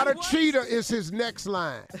 I'm not a cheater is his next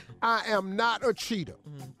line. I am not a cheater.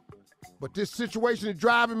 But this situation is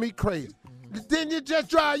driving me crazy. Then it just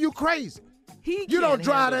drive you crazy. You don't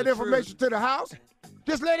drive that information to the house.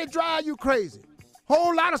 Just let it drive you crazy.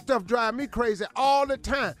 Whole lot of stuff drive me crazy all the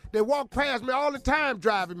time. They walk past me all the time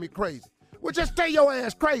driving me crazy. Well, just stay your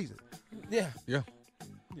ass crazy. Yeah.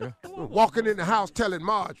 Walking in the house telling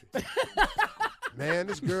Marjorie. Man,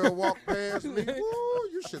 this girl walked past me. Ooh,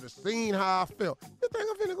 you should have seen how I felt. You think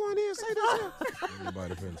I'm finna go in here and say that?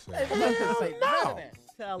 Nobody finna say that. Hell no.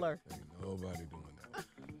 Tell her. Ain't nobody doing that.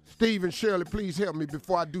 Steve and Shirley, please help me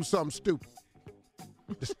before I do something stupid.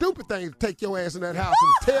 The stupid thing is to take your ass in that house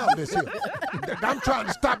and tell this here. I'm trying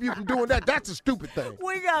to stop you from doing that. That's a stupid thing.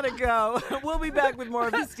 We gotta go. We'll be back with more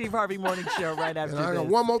of the Steve Harvey Morning Show right after And I got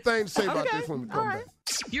this. one more thing to say about this when we come back.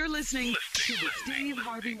 You're listening to the Steve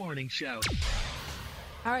Harvey Morning Show.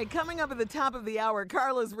 All right, coming up at the top of the hour,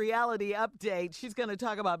 Carla's reality update. She's going to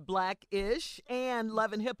talk about Black-ish and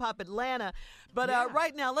Love and Hip Hop Atlanta. But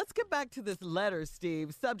right now, let's get back to this letter,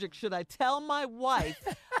 Steve. Subject, should I tell my wife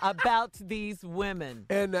about these women?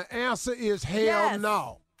 And the answer is hell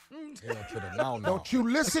no. Hell to the no. Don't you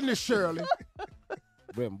listen to Shirley.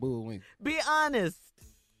 Be honest.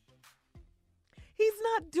 He's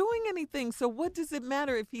not doing anything, so what does it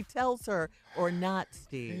matter if he tells her or not,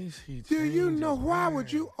 Steve? Do you know why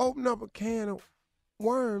would you open up a can of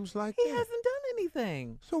worms like He that? hasn't done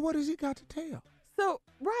anything. So what has he got to tell? So,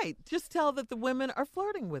 right, just tell that the women are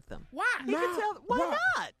flirting with them. Why? He can tell. Why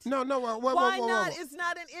not? No, Why not? It's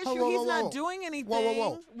not an issue. He's not doing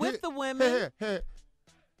anything with the women. Hey.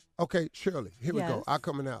 Okay, Shirley, here we go. Yes. I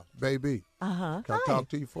coming out. Baby. Uh-huh. Can I talk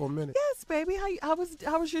to you for a minute? Yes, baby. How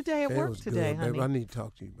was your day at It work was today, good, honey? baby. I need to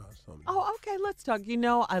talk to you about something. Oh, okay. Let's talk. You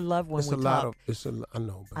know, I love when It's we a lot talk. of, I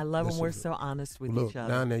know. But I love when listen, we're so honest with look, each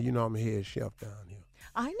other. down there, you know I'm a head chef down here.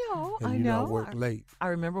 I know. And I you know. know I work late. I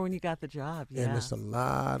remember when you got the job. Yeah. And it's a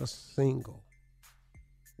lot of single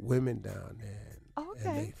women down there.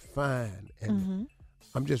 And they fine. And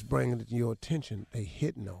I'm just bringing it to your attention. They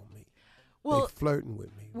hitting on me. Well, they flirting with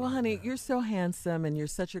me. Well, honey, you're so handsome and you're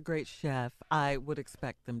such a great chef. I would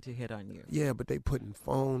expect them to hit on you. Yeah, but they putting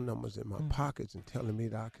phone numbers in my pockets and telling me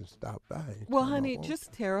that I can stop by. Well, honey,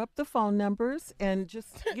 just tear up the phone numbers and just,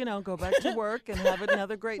 go back to work and have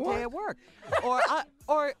another great day at work.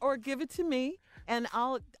 Or give it to me and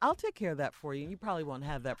I'll take care of that for you. You probably won't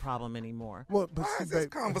have that problem anymore. Well, but Why see, is this baby,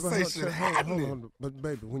 conversation happening? Hold on. But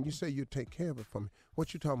baby, when you say you take care of it for me,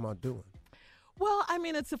 what you talking about doing? Well, I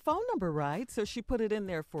mean, it's a phone number, right? So she put it in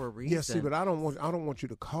there for a reason. Yeah, see, but I don't want you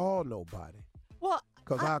to call nobody. Well,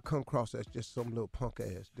 because I'll come across as just some little punk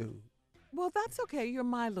ass dude. Well, that's okay. You're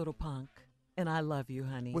my little punk, and I love you,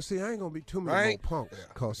 honey. Well, see, I ain't gonna be too many more punks.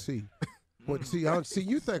 Cause see,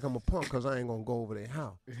 you think I'm a punk because I ain't gonna go over their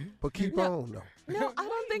house. But keep on though. No, I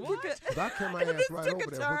don't think you could. Cause I carry my ass right over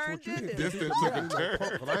there. What you did? This done took a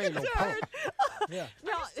turn. I ain't no punk. Yeah.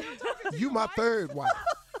 No. You my third wife.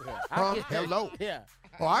 Huh? Hello. Yeah.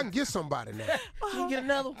 Oh, I can get somebody now. You get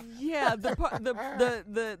another one? Yeah,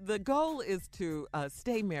 the goal is to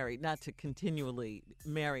stay married, not to continually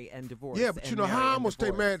marry and divorce. Yeah, but you know how I'm gonna stay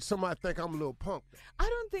married to somebody think I'm a little punk. I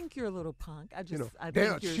don't think you're a little punk. I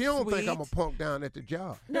think you're she don't sweet. think I'm a punk down at the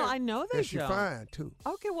job. No, I know they and she don't. fine too.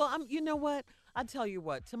 Okay, well, you know what? I'll tell you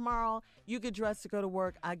what. Tomorrow, you get dressed to go to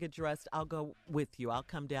work. I get dressed. I'll go with you. I'll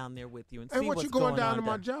come down there with you and see what's going on. And what you going down to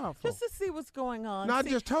my job for? Just to see what's going on. No, I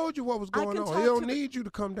just told you what was going on. He don't need you to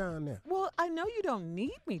come down there. Well, I know you don't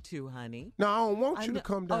need me to, honey. No, I don't want you to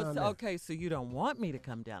come down there. Okay, so you don't want me to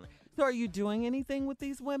come down there. So are you doing anything with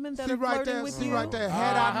these women that are right flirting there, with see you? right there.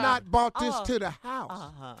 Had I not bought this to the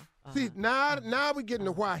house. See, now we getting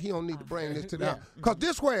to why he don't need to bring this to the house. Because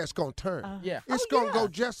this way it's going to turn. It's going to go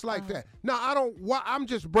just like that. Now, I'm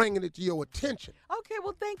just bringing it to your attention. Okay,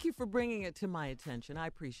 well, thank you for bringing it to my attention. I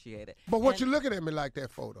appreciate it. But what you looking at me like that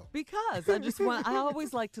for, though? Because I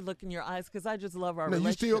always like to look in your eyes because I just love our now,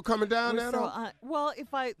 relationship. You still coming down there, though? Well,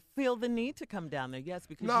 if I feel the need to come down there, yes,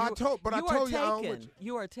 because I told you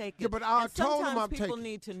you are taken. Yeah, but I told them I'm taken. People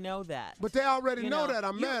need to know that. But they already know that.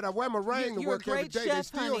 I'm mad. I wear my ring to work every day. They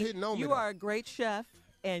still hitting on me. You are a great chef,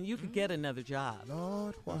 and you could get another job.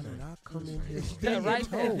 Lord, why did I come in here? Steve right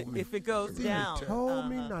told me. If it goes down. He told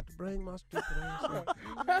me not to bring my stupid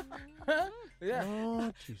ass in. Yeah.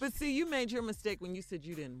 Lord, but see, you made your mistake when you said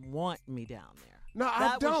you didn't want me down there. No,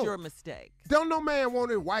 that I don't. was your mistake. Don't no man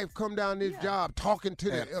want his wife come down this job talking to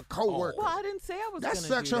the co-worker. Well, I didn't say I was. That's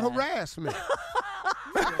sexual harassment.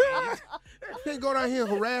 Can't go down here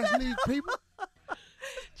harassing these people.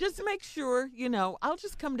 Just make sure, I'll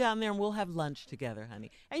just come down there and we'll have lunch together,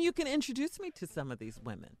 honey. And you can introduce me to some of these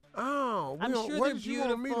women. Oh, I'm sure what they're did you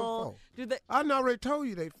want me beautiful. to for? I already told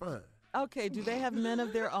you they fine. Okay, do they have men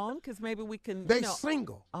of their own? Because maybe we can. They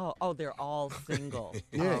single. Oh, they're all single.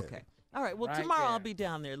 Yeah. Oh, okay. All right. Well, tomorrow I'll be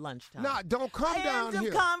down there lunchtime. Nah, don't come down End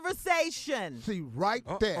here. of conversation. See, right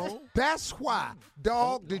there. That's why.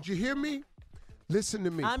 Dog, did you hear me? Listen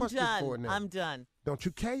to me. I'm What's done. This for now? I'm done. Don't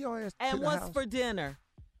you carry your ass And to the what's house? for dinner?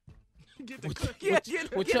 Get the cookie.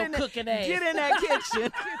 With your cooking ass. Get in that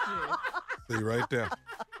kitchen. See, right there.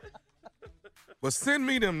 Well, send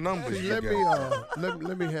me them numbers. See, you got.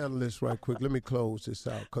 let me handle this right quick. Let me close this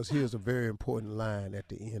out because here's a very important line at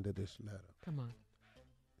the end of this letter. Come on.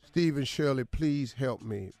 Steve and Shirley, please help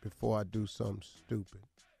me before I do something stupid.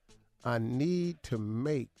 I need to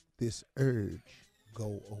make this urge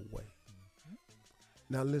go away.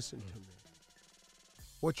 Now listen to me.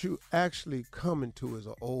 What you actually coming to is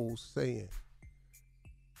an old saying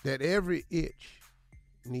that every itch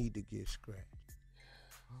need to get scratched.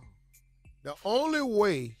 The only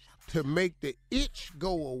way to make the itch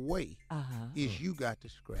go away is you got to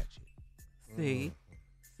scratch it.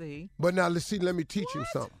 See? But now let me teach him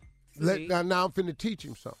something. Now I'm finna teach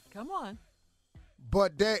him something. Come on.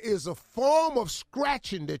 But there is a form of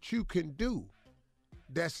scratching that you can do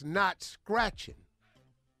that's not scratching.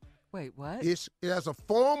 Wait, what? There's a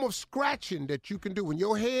form of scratching that you can do. When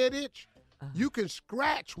your head itch, you can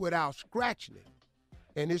scratch without scratching it.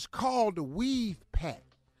 And it's called the weave pat.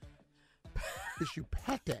 It's you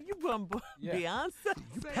pat that. You gonna Beyonce?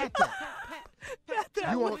 You pat that. Pat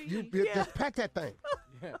that. Just pat that thing.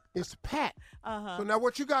 It's pat. So now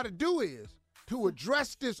what you got to do is to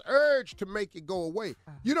address this urge to make it go away.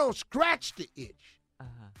 You don't scratch the itch.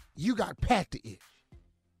 You got to pat the itch.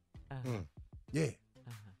 Yeah.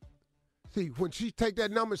 See, when she take that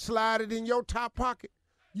number, slide it in your top pocket,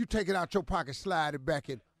 you take it out your pocket, slide it back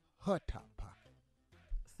in her top pocket.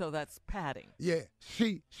 So that's patting. Yeah.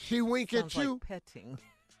 She wink Sounds at you. Like petting.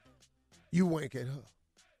 You wink at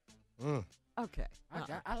her. Okay.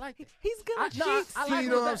 I like it. He's going to cheat. I See, like you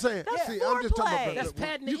know what I'm saying? That's See, I'm just talking foreplay. about That's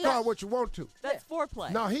patting the you call itch. it what you want to. That's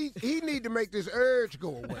foreplay. No, he need to make this urge go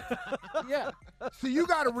away. Yeah. See, you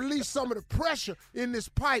got to release some of the pressure in this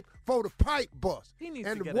pipe for the pipe bust. He needs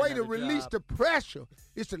and to the get way to another release job. the pressure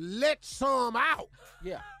is to let some out.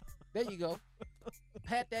 Yeah. There you go.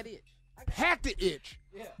 Pat that itch. Pat the itch,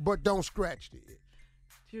 Yeah. but don't scratch the itch.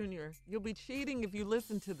 Junior, you'll be cheating if you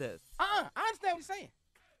listen to this. I understand what you're saying.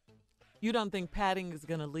 You don't think patting is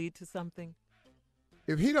going to lead to something?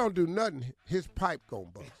 If he don't do nothing, his pipe gonna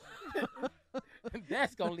bust.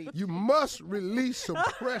 That's going to lead. You must release some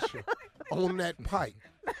pressure on that pipe.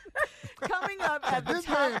 Coming up at the This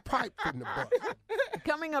top. man pipe in the bust.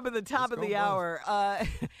 Coming up at the top of the hour,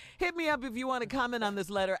 hit me up if you want to comment on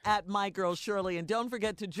this letter at My Girl Shirley. And don't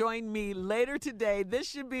forget to join me later today. This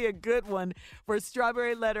should be a good one for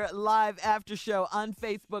Strawberry Letter Live After Show on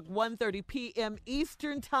Facebook, 1:30 p.m.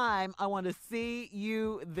 Eastern Time. I want to see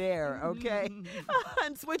you there, okay?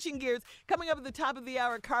 And switching gears, coming up at the top of the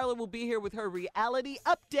hour, Carla will be here with her reality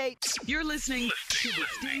update. You're listening to the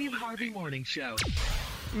Steve Harvey Morning Show.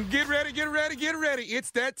 Get ready, get ready, get ready.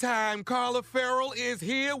 It's that time. Carla Farrell is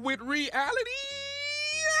here with reality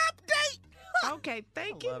update. Okay,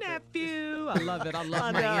 thank you, nephew. I love it. I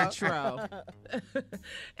love my intro.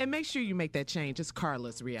 And make sure you make that change. It's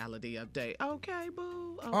Carla's reality update. Okay,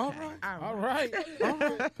 boo. Okay. All right.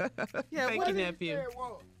 Yeah, Thank you, nephew.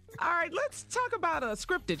 All right, let's talk about a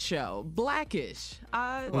scripted show, Blackish. We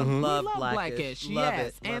love Blackish. Love Yes,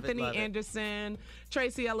 it, love Anthony it, love it. Anderson,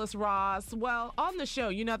 Tracy Ellis Ross. Well, on the show,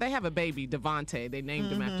 you know, they have a baby, Devontae. They named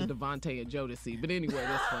him after Devontae and Jodeci. But anyway,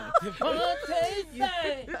 that's funny.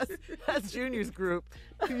 That's Junior's group.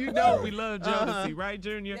 You know we love Jodeci, right,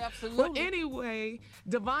 Junior? Yeah, absolutely. Well, anyway,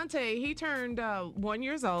 Devontae, he turned 1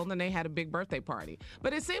 year old, and they had a big birthday party.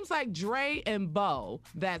 But it seems like Dre and Bo,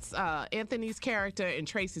 that's Anthony's character and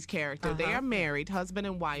Tracy's character, they are married, husband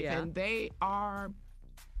and wife, and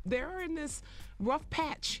they're in this rough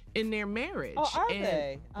patch in their marriage. Oh, are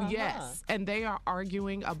they? Yes, and they are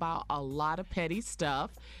arguing about a lot of petty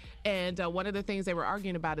stuff. And one of the things they were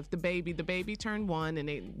arguing about, if the baby turned 1,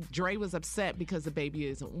 and Dre was upset because the baby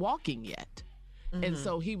isn't walking yet. And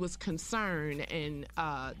so he was concerned, and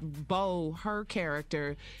Bo, her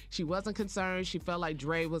character, she wasn't concerned. She felt like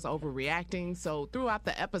Dre was overreacting. So throughout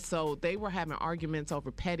the episode, they were having arguments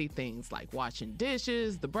over petty things like washing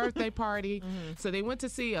dishes, the birthday party. So they went to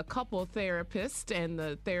see a couple therapists, and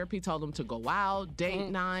the therapy told them to go out, date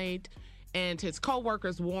night. And his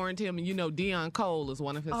co-workers warned him, and you know Deion Cole is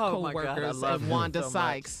one of his co-workers, and Wanda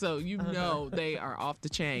Sykes, so you know they are off the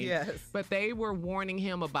chain. Yes. But they were warning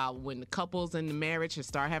him about when the couples in the marriage should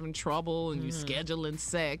start having trouble and you scheduling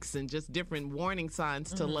sex and just different warning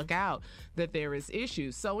signs to look out that there is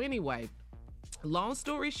issues. So anyway, long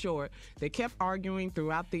story short, they kept arguing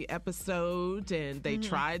throughout the episode, and they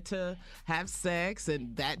tried to have sex,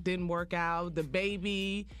 and that didn't work out. The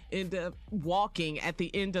baby ended up walking at the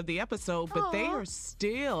end of the episode, but they are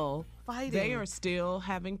still fighting. They are still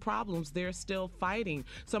having problems. They're still fighting.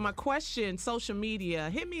 So my question, social media,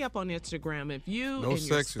 hit me up on Instagram if you No and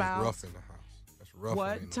your sex spouse. is rough in the house. That's rough. when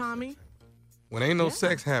ain't What, no Tommy? sex happening. When ain't no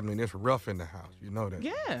sex happening, it's rough in the house. You know that.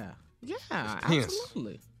 Yeah, It's tense.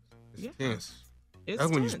 absolutely. It's tense. It's That's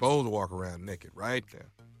when you're tense. supposed to walk around naked, right there.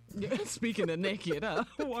 Yeah, speaking of naked,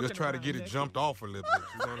 Just try to get it jumped off a little bit.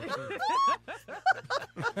 You know what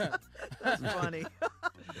I'm saying? That's funny.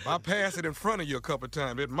 If I pass it in front of you a couple of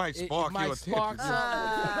times, it might spark your attention.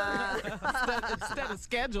 Instead of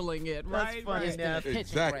scheduling it, right? funny, Right. Neff.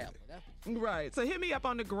 Exactly. Right. So hit me up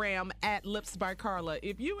on the gram at Lips by Carla.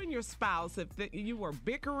 If you and your spouse, if you were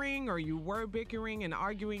bickering and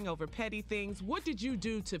arguing over petty things, what did you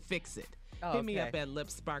do to fix it? Hit me up at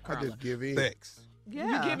Lips by I Carla. just give in. Sex.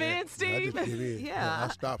 Yeah. You give in, I Steve? just give in. Yeah. I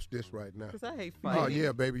stops this right now. Because I hate fighting. Oh,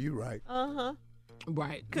 yeah, baby, you right.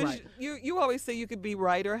 Right. Because Right. you always say you could be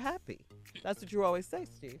right or happy. That's what you always say,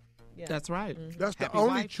 Steve. Yeah. That's right. That's the Happy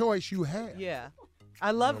only wife. choice you have. Yeah.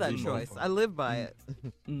 I love that be choice. mindful. I live by it.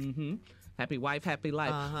 Mm-hmm. Happy wife, happy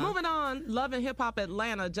life. Moving on, Love and Hip Hop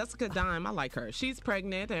Atlanta, Jessica Dime, I like her. She's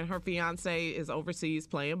pregnant and her fiance is overseas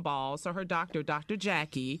playing ball. So her doctor, Dr.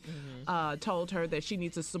 Jackie, told her that she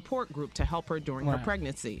needs a support group to help her during her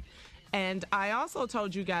pregnancy. And I also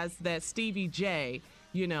told you guys that Stevie J,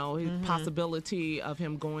 you know, his possibility of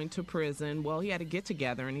him going to prison. Well, he had to get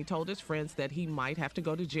together and he told his friends that he might have to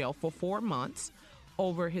go to jail for 4 months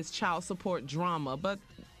over his child support drama. But,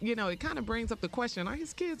 you know, it kind of brings up the question, are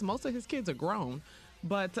his kids, most of his kids are grown.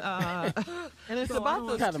 But, And it's about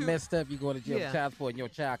those kind of two. messed up. You go to jail Yeah. for child support and your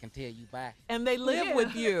child can tell you back. And they live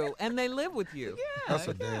with you. And they live with you. That's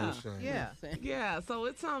a damn shame. Yeah. yeah, so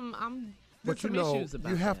it's, I'm But some issues about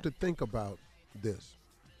you have that. to think about this.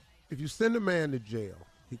 If you send a man to jail,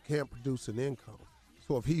 he can't produce an income.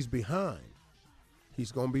 So if he's behind,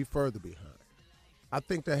 he's going to be further behind. I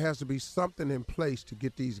think there has to be something in place to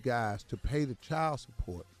get these guys to pay the child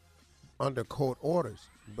support under court orders,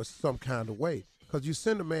 but some kind of way. Because you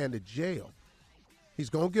send a man to jail, he's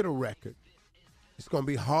going to get a record. It's going to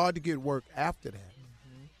be hard to get work after that.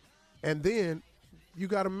 Mm-hmm. And then you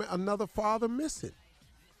got another father missing.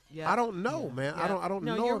 Yeah. I don't know, man. Yeah. I don't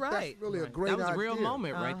know if that's really a great idea. That was a real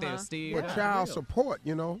moment right there, Steve. For child support,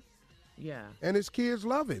 Yeah. And his kids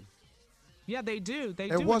love him. Yeah, they do. They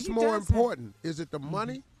and do. What's more important? Is it the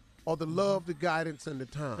money or the love, the guidance, and the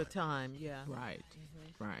time? The time, yeah. Right.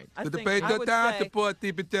 Right.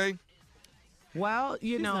 Well,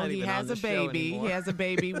 he has a baby. He has a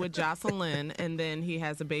baby with Jocelyn, and then he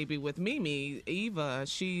has a baby with Mimi. Eva,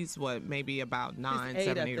 she's maybe about 9,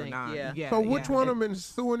 7, 8 or 9. Yeah. So which one of them is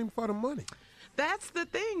suing him for the money? That's the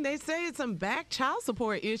thing. They say it's some back child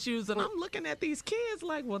support issues, and I'm looking at these kids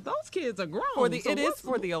like, well, those kids are grown. It is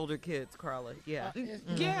for the older kids, Carla. Yeah.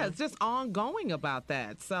 Yeah, it's just ongoing about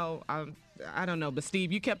that. So I don't know, but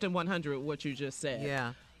Steve, you kept it 100 what you just said.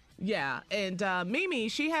 Yeah. Yeah, and Mimi,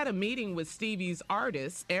 she had a meeting with Stevie's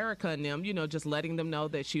artists, Erica and them, just letting them know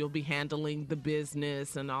that she'll be handling the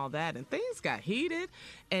business and all that. And things got heated.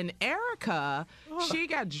 And Erica, she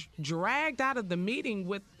got dragged out of the meeting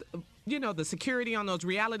with, the security on those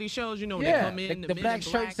reality shows, when they come in. The black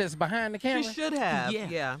shirts that's behind the camera. She should have.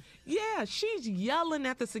 Yeah. Yeah, she's yelling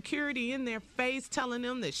at the security in their face, telling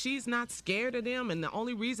them that she's not scared of them, and the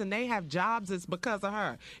only reason they have jobs is because of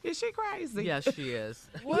her. Is she crazy? Yes, she is.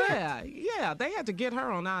 Yeah, they had to get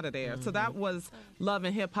her on out of there. So that was Love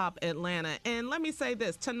and Hip Hop Atlanta. And let me say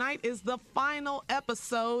this, tonight is the final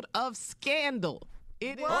episode of Scandal.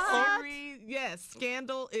 It is series. Yes,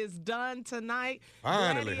 Scandal is done tonight.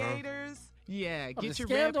 Finally, Gladiators. huh? Yeah, get your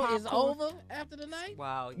Scandal red is popcorn. over after the night?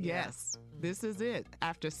 Wow. Yeah. Yes, this is it.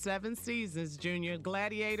 After 7 seasons, Junior,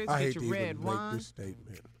 Gladiators, I get hate your to red even wine. make this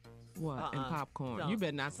statement. What? And popcorn. Don't. You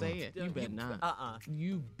better not say it. You better not.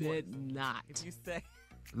 You better not. If you say.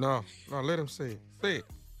 No, let him say it. Say it.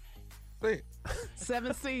 Say it.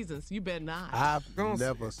 7 seasons. You better not. I've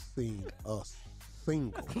never seen a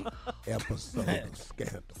single episode of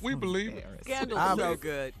Scandal. We believe it. Scandal is so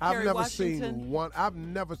good. I've Kerry never Washington. seen one. I've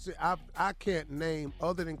never seen. I can't name,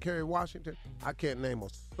 other than Kerry Washington, I can't name a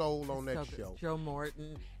soul on that So show. good. Joe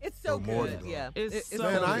Morton. It's so Joe good. Morton. Yeah. It's so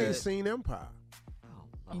Man, good. I ain't seen Empire.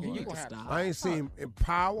 You gonna stop. I ain't seen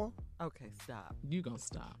Power. Okay, stop. You gonna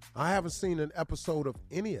stop. I haven't seen an episode of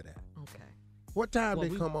any of that. Okay. What time they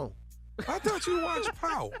come on? I thought you watched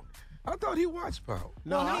Power. I thought he watched Power.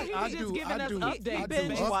 No, he I was just do. giving I us do. updates. He I do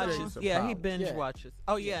binge updates watches. of Yeah, he Power. binge watches.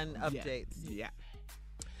 Oh, yeah, and updates. Yeah.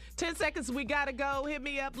 10 seconds, we gotta go. Hit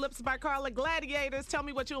me up, Lips by Carla. Gladiators, tell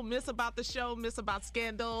me what you'll miss about the show, miss about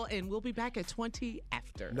Scandal, and we'll be back at 20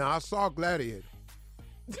 after. Now, I saw Gladiator.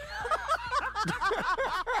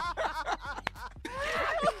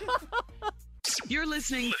 You're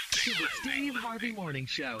listening to the Steve Harvey Morning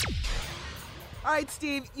Show. All right,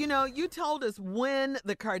 Steve, you told us when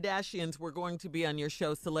the Kardashians were going to be on your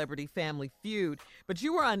show, Celebrity Family Feud, but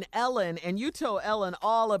you were on Ellen, and you told Ellen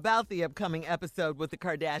all about the upcoming episode with the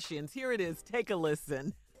Kardashians. Here it is. Take a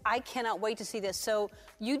listen. I cannot wait to see this. So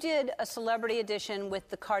you did a celebrity edition with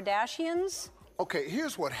the Kardashians? Okay,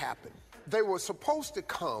 here's what happened. They were supposed to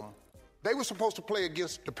play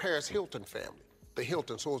against the Paris Hilton family, the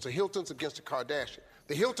Hiltons. So it was the Hiltons against the Kardashians.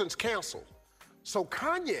 The Hiltons canceled. So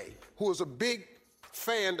Kanye, who was a big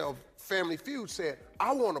fan of Family Feud, said,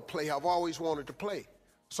 I want to play. I've always wanted to play.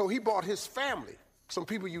 So he brought his family, some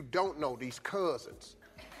people you don't know, these cousins.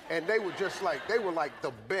 And they were like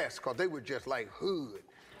the best, because they were just like hood.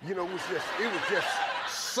 It was just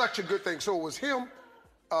such a good thing. So it was him,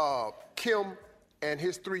 Kim, and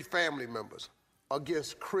his 3 family members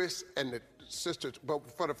against Chris and the sisters. But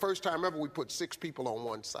for the first time ever, we put 6 people on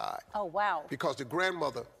one side. Oh, wow. Because the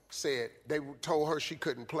grandmother said, they told her she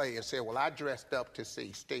couldn't play and said, well, I dressed up to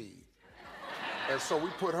see Steve. And so we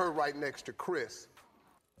put her right next to Chris.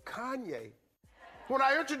 Kanye, when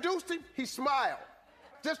I introduced him, he smiled.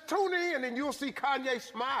 Just tune in and you'll see Kanye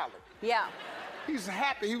smiling. Yeah. He's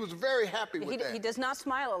happy. He was very happy with that. He does not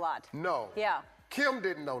smile a lot. No. Yeah. Kim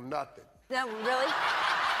didn't know nothing. No, really?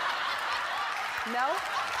 No?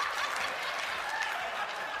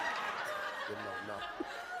 Didn't know nothing.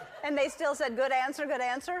 And they still said, good answer, good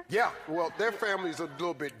answer? Yeah, well, their family's a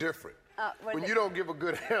little bit different. When they- you don't give a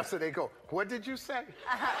good answer, they go, what did you say?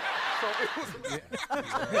 So it was...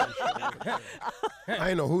 I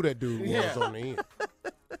didn't know who that dude was on the end.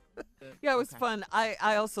 Yeah, it was fun.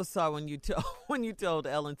 I also saw when you told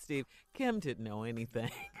Ellen Steve, Kim didn't know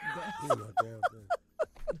anything. He know a damn thing.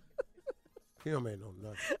 Kim ain't know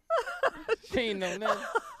nothing. She ain't know nothing.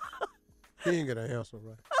 He ain't get an answer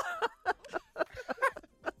right.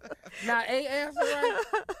 Not a answer right.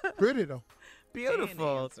 Pretty though.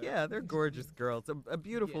 Beautiful. Yeah, they're gorgeous girls. A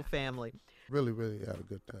beautiful family. Really, really had a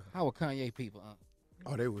good time. How were Kanye people?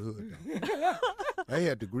 Oh, they were hood. They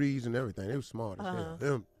had degrees and everything. They were smart as hell.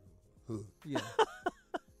 Them hood. Yeah.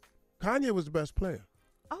 Kanye was the best player.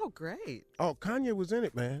 Oh, great. Oh, Kanye was in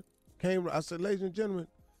it, man. I said, ladies and gentlemen,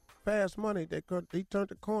 Fast Money. He turned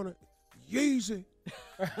the corner. Yeezy.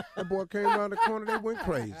 That boy came around the corner. They went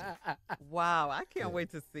crazy. Wow, I can't wait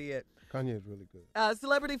to see it. Kanye is really good.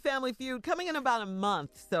 Celebrity Family Feud coming in about a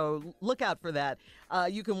month, so look out for that.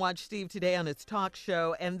 You can watch Steve today on his talk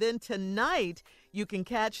show, and then tonight you can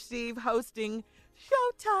catch Steve hosting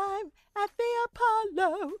Showtime at the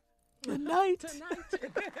Apollo. Tonight.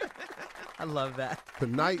 I love that.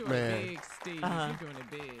 Tonight, You're doing man. it big, Steve. You're doing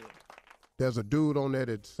it big. There's a dude on there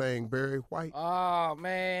that sang Barry White. Oh,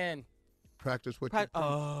 man. Practice what you preach.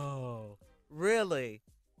 Oh, really?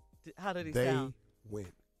 How did he sound? They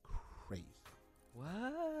went crazy.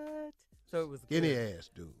 What? So it was Skinny good. ass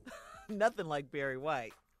dude. Nothing like Barry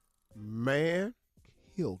White. Man,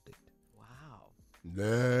 killed it. Wow.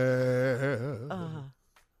 There's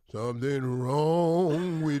something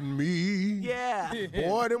wrong with me. Yeah.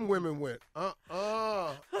 Boy, them women went,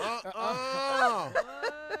 What?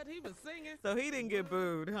 He was singing. So he didn't get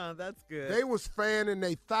booed, huh? That's good. They was fanning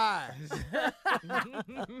their thighs.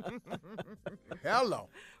 Hello.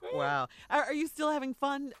 Wow. Are you still having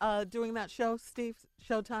fun doing that show, Steve?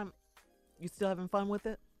 Showtime? You still having fun with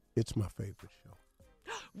it? It's my favorite show.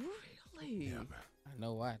 Really? Yeah, man. I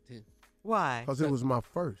know why, too. Why? Because it was my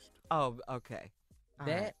first. Oh, okay. All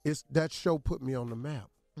right. That show put me on the map.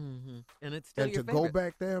 Mm-hmm. And it's still And your to favorite. go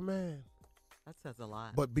back there, man. That says a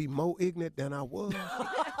lot. But be more ignorant than I was.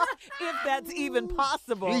 If that's even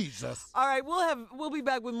possible. Jesus. All right, we'll be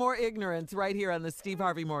back with more ignorance right here on the Steve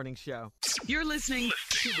Harvey Morning Show. You're listening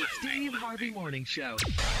to the Steve Harvey Morning Show.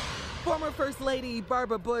 Former First Lady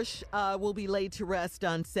Barbara Bush will be laid to rest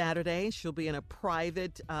on Saturday. She'll be in a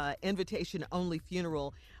private, invitation-only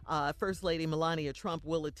funeral. First Lady Melania Trump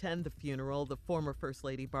will attend the funeral. The former First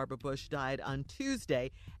Lady Barbara Bush died on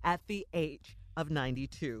Tuesday at the age of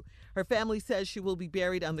 92. Her family says she will be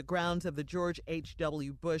buried on the grounds of the George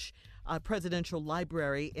H.W. Bush Presidential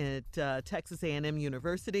Library at Texas A&M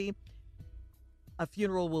University. A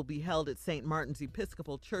funeral will be held at St. Martin's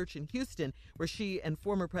Episcopal Church in Houston, where she and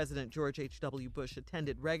former President George H.W. Bush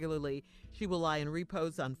attended regularly. She will lie in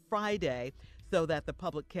repose on Friday so that the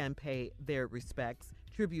public can pay their respects.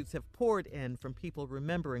 Tributes have poured in from people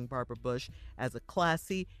remembering Barbara Bush as a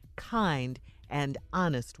classy, kind, and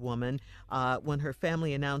honest woman. When her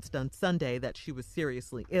family announced on Sunday that she was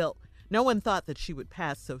seriously ill, no one thought that she would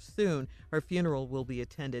pass so soon. Her funeral will be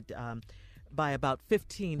attended by about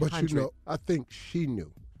 1,500. But you know, I think she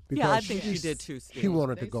knew. Yeah, I think she did too, Steve. She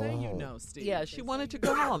wanted They to go say home. you know, Steve. Yeah, she wanted to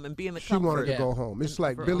go home and be in the She comfort. wanted to go home. It's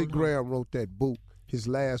like her Billy own home. Graham wrote that book, his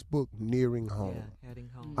last book, Nearing Home. Yeah, heading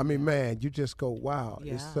home. I mean, man, you just go, wow.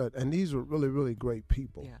 Yeah. It's such, and these were really, really great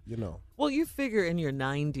people, Yeah. you know. Well, you figure in your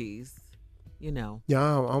 90s, you know. Yeah,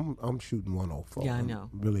 I'm shooting 104. Yeah, I know.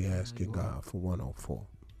 I'm really asking God for 104.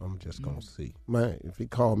 I'm just going to see. Man, if he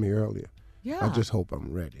called me earlier, I just hope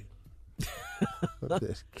I'm ready. But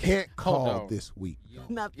this can't call this week.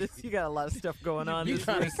 Not this. You got a lot of stuff going on. You this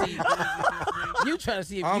trying to week. see? You trying to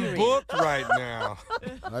see if I'm you booked right now.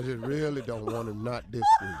 I just really don't want him not this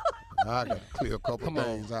week. I got to clear a couple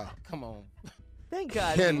things out. Come on. Thank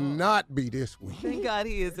God. Cannot be this week. Thank God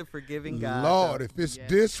he is a forgiving God. Lord, if it's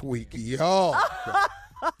this week, y'all.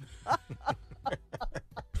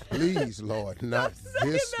 Please, Lord, not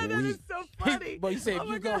this That week. is so funny. But you say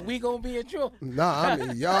if we gonna be in trouble. Nah, I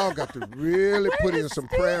mean, y'all got to really put in some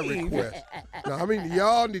prayer requests. Now, I mean,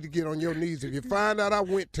 y'all need to get on your knees. If you find out I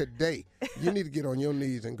went today, you need to get on your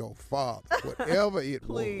knees and go, Father, whatever it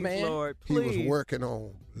Please, was, Lord, he was please. working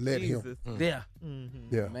on, let Jesus. him. Yeah.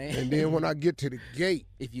 Yeah. Man. And then when I get to the gate,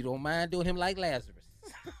 If you don't mind doing him like Lazarus.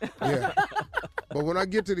 yeah. But when I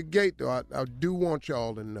get to the gate, though, I do want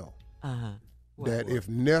y'all to know Uh-huh. that if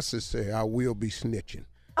necessary, I will be snitching.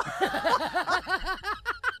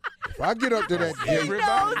 If I get up to that gate, He knows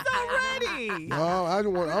already. no, I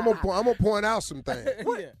don't want. I'm gonna point out some things.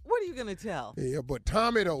 What are you going to tell? Yeah, but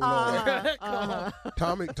Tommy don't know.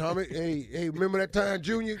 Tommy, hey, remember that time,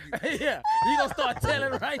 Junior? Yeah. You gonna start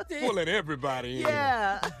telling right there. We'll let everybody in.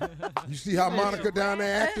 Yeah. You see how Monica down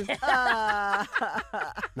there acting?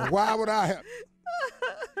 Now, why would I have?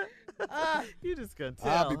 You just gonna tell.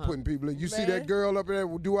 I'll be putting people in. You see that girl up there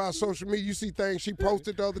do our social media? You see things she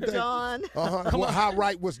posted the other day? Dawn. Well, how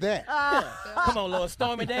right was that? Come on, Lord.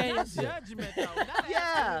 Stormy Daniels. Judgment, though. Not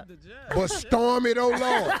Yeah. the judge. But Stormy, oh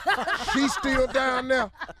Lord, she's still down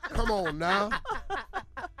there. Come on now.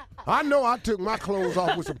 I know I took my clothes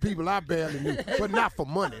off with some people I barely knew, but not for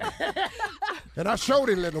money. And I sure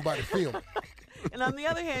didn't let nobody film it. And on the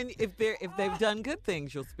other hand, if they've done good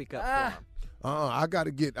things, you'll speak up for them. I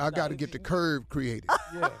gotta get the curve created.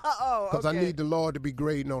 Yeah. Because I need the Lord to be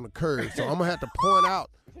grading on the curve. So I'm gonna have to point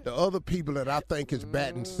out the other people that I think is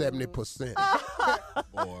batting 70%.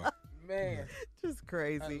 Boy. Man. Just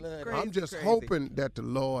crazy. I'm just hoping that the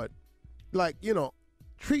Lord,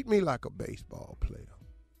 treat me like a baseball player.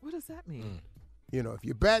 What does that mean? If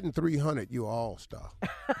you're batting 300, you're an all-star.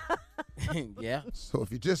 Yeah. So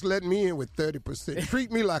if you just let me in with 30%,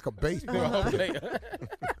 treat me like a baseball player.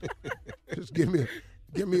 Just give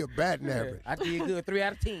me a batting average. I did good 3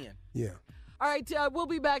 out of 10. Yeah. All right, we'll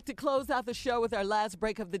be back to close out the show with our last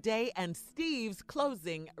break of the day and Steve's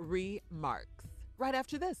closing remarks. Right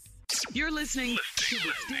after this. You're listening to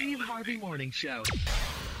the Steve Harvey Morning Show.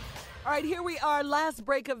 All right, here we are, last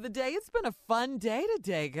break of the day. It's been a fun day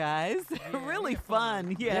today, guys. Really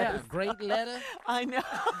fun, yes. Yeah, great letter. I know.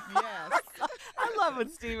 Yes. I love when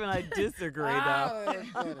Steve and I disagree,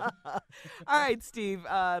 though. All right, Steve,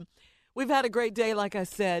 we've had a great day, like I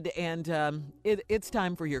said, and it's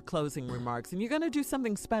time for your closing remarks. And you're going to do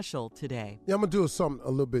something special today. Yeah, I'm going to do something a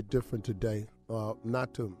little bit different today,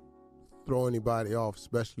 not to throw anybody off,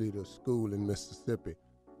 especially the school in Mississippi.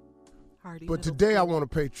 But today I want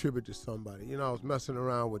to pay tribute to somebody. I was messing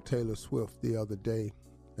around with Taylor Swift the other day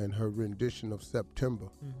and her rendition of September.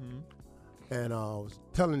 Mm-hmm. And I was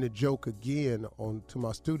telling the joke again to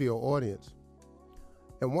my studio audience.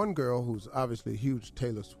 And one girl who's obviously a huge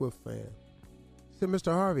Taylor Swift fan said,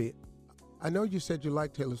 Mr. Harvey, I know you said you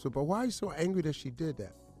like Taylor Swift, but why are you so angry that she did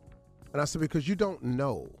that? And I said, because you don't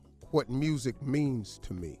know what music means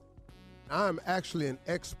to me. I'm actually an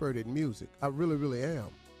expert in music. I really, really am.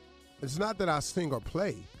 It's not that I sing or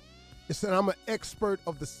play. It's that I'm an expert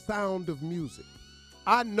of the sound of music.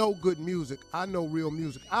 I know good music. I know real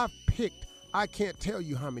music. I can't tell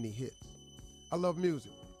you how many hits. I love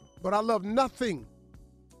music. But I love nothing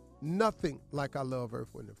like I love Earth,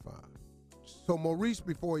 Wind & Fire. So Maurice,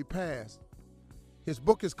 before he passed, his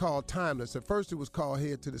book is called Timeless. At first it was called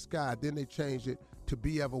Head to the Sky. Then they changed it to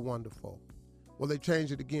Be Ever Wonderful. Well, they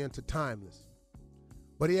changed it again to Timeless.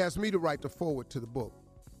 But he asked me to write the foreword to the book.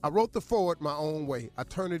 I wrote the foreword my own way. I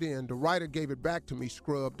turned it in. The writer gave it back to me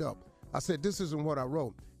scrubbed up. I said, this isn't what I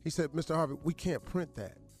wrote. He said, Mr. Harvey, we can't print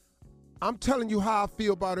that. I'm telling you how I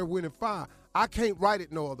feel about Earth, Wind & Fire. I can't write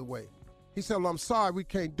it no other way. He said, well, I'm sorry, we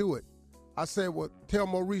can't do it. I said, well, tell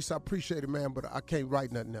Maurice I appreciate it, man, but I can't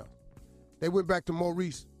write nothing else. They went back to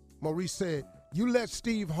Maurice. Maurice said, you let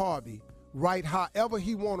Steve Harvey write however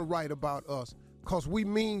he want to write about us, because we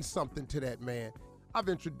mean something to that man. I've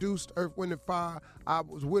introduced Earth, Wind & Fire. I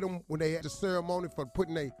was with them when they had the ceremony for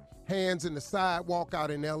putting their hands in the sidewalk out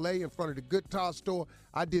in L.A. in front of the guitar store.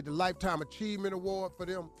 I did the Lifetime Achievement Award for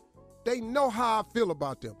them. They know how I feel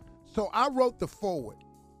about them. So I wrote the foreword.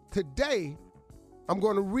 Today, I'm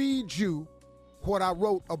going to read you what I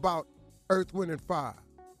wrote about Earth, Wind & Fire.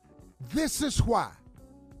 This is why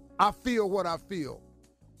I feel what I feel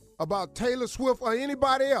about Taylor Swift or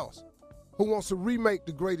anybody else who wants to remake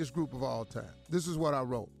the greatest group of all time. This is what I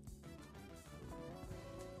wrote.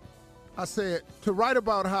 I said, to write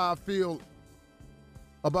about how I feel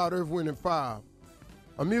about Earth, Wind & Fire,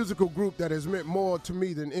 a musical group that has meant more to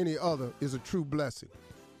me than any other, is a true blessing.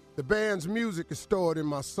 The band's music is stored in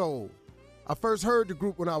my soul. I first heard the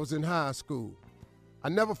group when I was in high school. I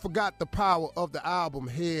never forgot the power of the album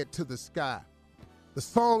Head to the Sky. The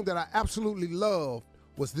song that I absolutely loved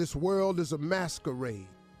was This World is a Masquerade.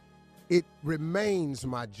 It remains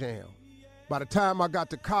my jam. By the time I got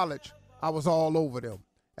to college, I was all over them.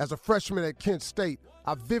 As a freshman at Kent State,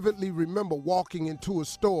 I vividly remember walking into a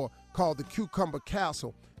store called the Cucumber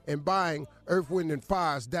Castle and buying Earth, Wind &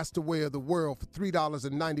 Fire's That's the Way of the World for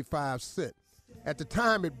 $3.95. At the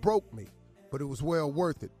time, it broke me, but it was well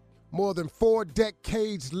worth it. More than 4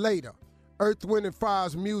 decades later, Earth, Wind &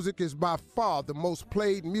 Fire's music is by far the most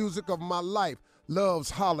played music of my life. Love's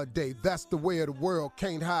Holiday, That's the Way of the World,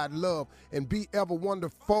 Can't Hide Love, and Be Ever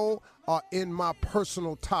Wonderful are in my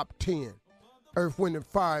personal top 10. Earth, Wind &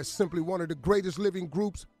 Fire is simply one of the greatest living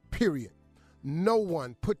groups, period. No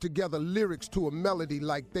one put together lyrics to a melody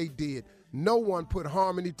like they did. No one put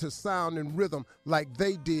harmony to sound and rhythm like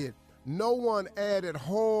they did. No one added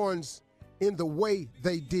horns in the way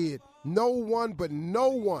they did. No one but no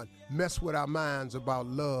one messed with our minds about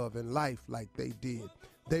love and life like they did.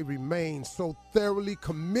 They remained so thoroughly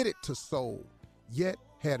committed to soul, yet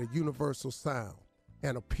had a universal sound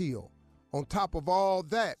and appeal. On top of all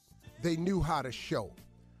that, they knew how to show.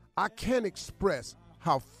 I can't express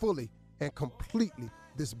how fully and completely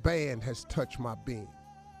this band has touched my being.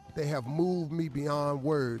 They have moved me beyond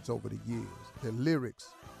words over the years. Their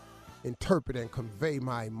lyrics interpret and convey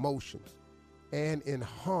my emotions, and in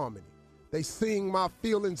harmony, they sing my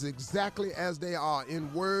feelings exactly as they are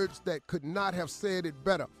in words that could not have said it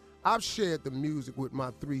better. I've shared the music with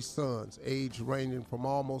my 3 sons, age ranging from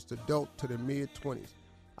almost adult to the mid-20s.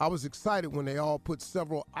 I was excited when they all put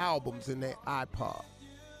several albums in their iPod.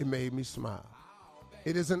 It made me smile.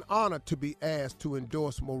 It is an honor to be asked to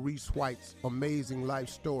endorse Maurice White's amazing life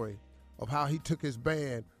story of how he took his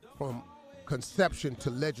band from conception to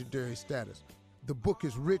legendary status. The book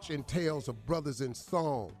is rich in tales of brothers in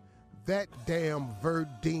song. That damn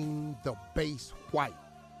Verdine, the bass White,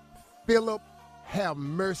 Philip, Have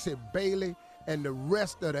Mercy Bailey, and the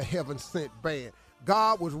rest of the Heaven Sent band.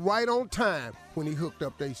 God was right on time when he hooked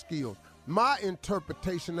up their skills. My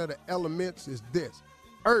interpretation of the elements is this: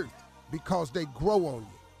 earth, because they grow on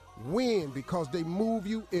you; wind, because they move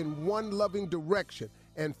you in one loving direction;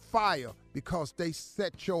 and fire, because they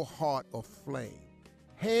set your heart aflame.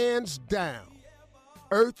 Hands down,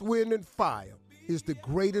 Earth, Wind, and Fire is the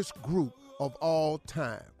greatest group of all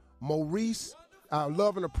time. Maurice, I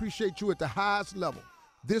love and appreciate you at the highest level.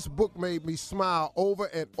 This book made me smile over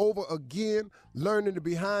and over again, learning the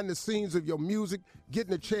behind the scenes of your music,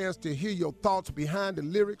 getting a chance to hear your thoughts behind the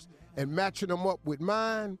lyrics and matching them up with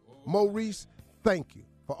mine. Maurice, thank you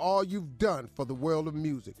for all you've done for the world of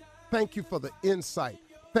music. Thank you for the insight.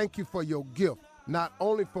 Thank you for your gift, not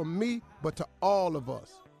only for me, but to all of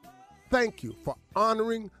us. Thank you for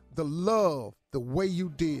honoring the love the way you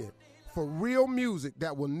did, for real music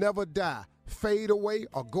that will never die, fade away,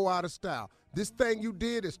 or go out of style. This thing you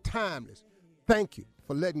did is timeless. Thank you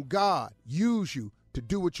for letting God use you to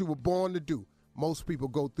do what you were born to do. Most people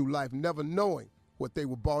go through life never knowing what they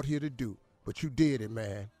were brought here to do, but you did it,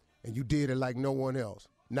 man, and you did it like no one else,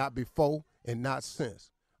 not before and not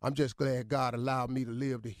since. I'm just glad God allowed me to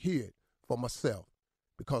live to hear it for myself,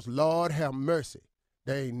 because Lord have mercy,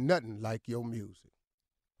 there ain't nothing like your music.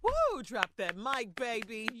 Woo! Drop that mic,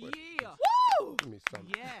 baby. Yeah. Woo! Give me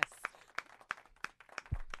something. Yes.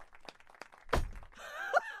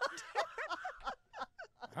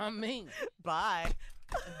 I mean, bye.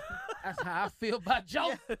 That's how I feel about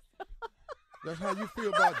Joseph. Yes. That's how you feel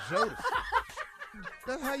about Jodeci.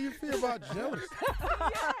 That's how you feel about Jodeci.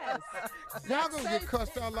 Yes. Y'all gonna get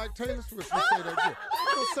cussed out like Taylor Swift and say that again.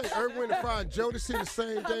 You gonna say Earth, Wind, and Fire and Jodeci the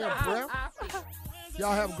same damn breath?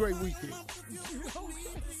 Y'all have a great weekend.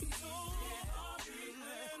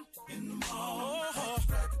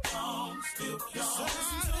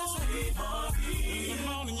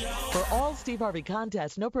 For all Steve Harvey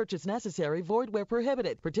contests, no purchase necessary, void where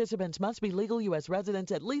prohibited. Participants must be legal U.S.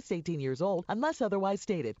 residents at least 18 years old, unless otherwise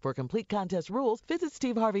stated. For complete contest rules, visit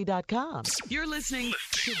steveharvey.com. You're listening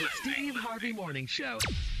to the Steve Harvey Morning Show.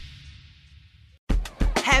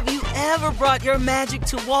 Have you ever brought your magic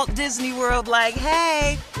to Walt Disney World like,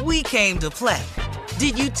 hey, we came to play?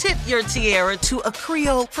 Did you tip your tiara to a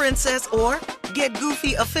Creole princess or get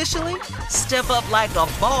goofy officially? Step up like a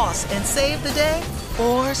boss and save the day?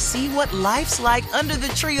 Or see what life's like under the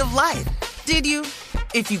tree of life? Did you?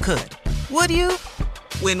 If you could. Would you?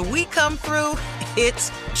 When we come through,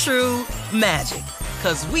 it's true magic.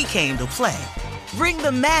 'Cause we came to play. Bring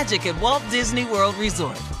the magic at Walt Disney World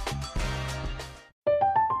Resort.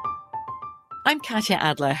 I'm Katya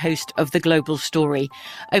Adler, host of The Global Story.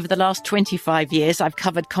 Over the last 25 years, I've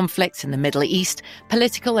covered conflicts in the Middle East,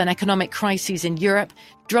 political and economic crises in Europe,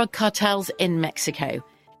 drug cartels in Mexico.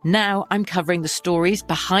 Now I'm covering the stories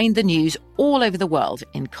behind the news all over the world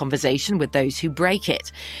in conversation with those who break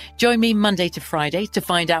it. Join me Monday to Friday to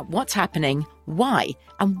find out what's happening, why,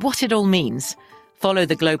 and what it all means. Follow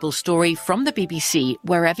The Global Story from the BBC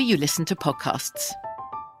wherever you listen to podcasts.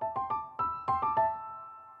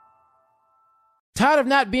 Tired of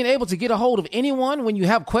not being able to get a hold of anyone when you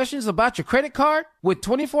have questions about your credit card? With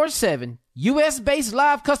 24/7 U.S.-based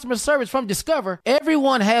live customer service from Discover,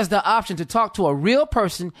 everyone has the option to talk to a real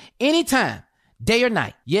person anytime, day or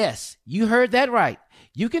night. Yes, you heard that right.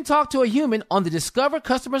 you can talk to a human on the Discover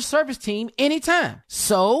customer service team anytime.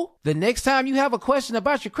 So, the next time you have a question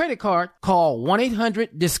about your credit card, call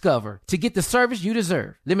 1-800-DISCOVER to get the service you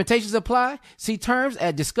deserve. Limitations apply. See terms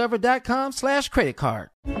at discover.com/creditcard.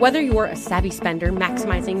 Whether you're a savvy spender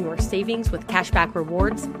maximizing your savings with cashback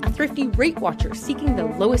rewards, a thrifty rate watcher seeking the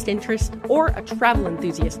lowest interest, or a travel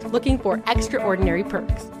enthusiast looking for extraordinary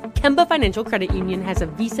perks, Kemba Financial Credit Union has a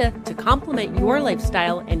visa to complement your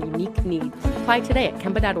lifestyle and unique needs. Apply today at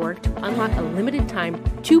Kemba.org to unlock a limited time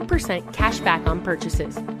 2% cash back on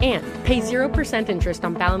purchases and pay 0% interest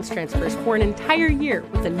on balance transfers for an entire year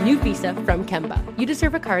with a new visa from Kemba. You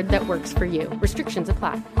deserve a card that works for you. Restrictions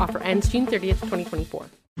apply. Offer ends June 30th, 2024.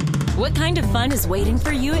 What kind of fun is waiting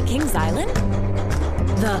for you at Kings Island?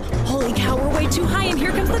 The holy cow, we're way too high and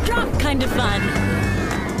here comes the drop kind of fun.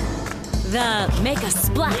 The make a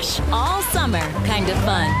splash all summer kind of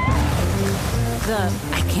fun. The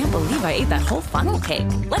I can't believe I ate that whole funnel cake.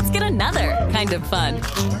 Let's get another kind of fun.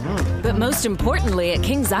 But most importantly, at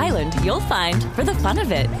Kings Island, you'll find for the fun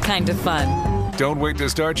of it kind of fun. Don't wait to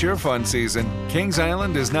start your fun season. Kings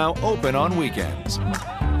Island is now open on weekends.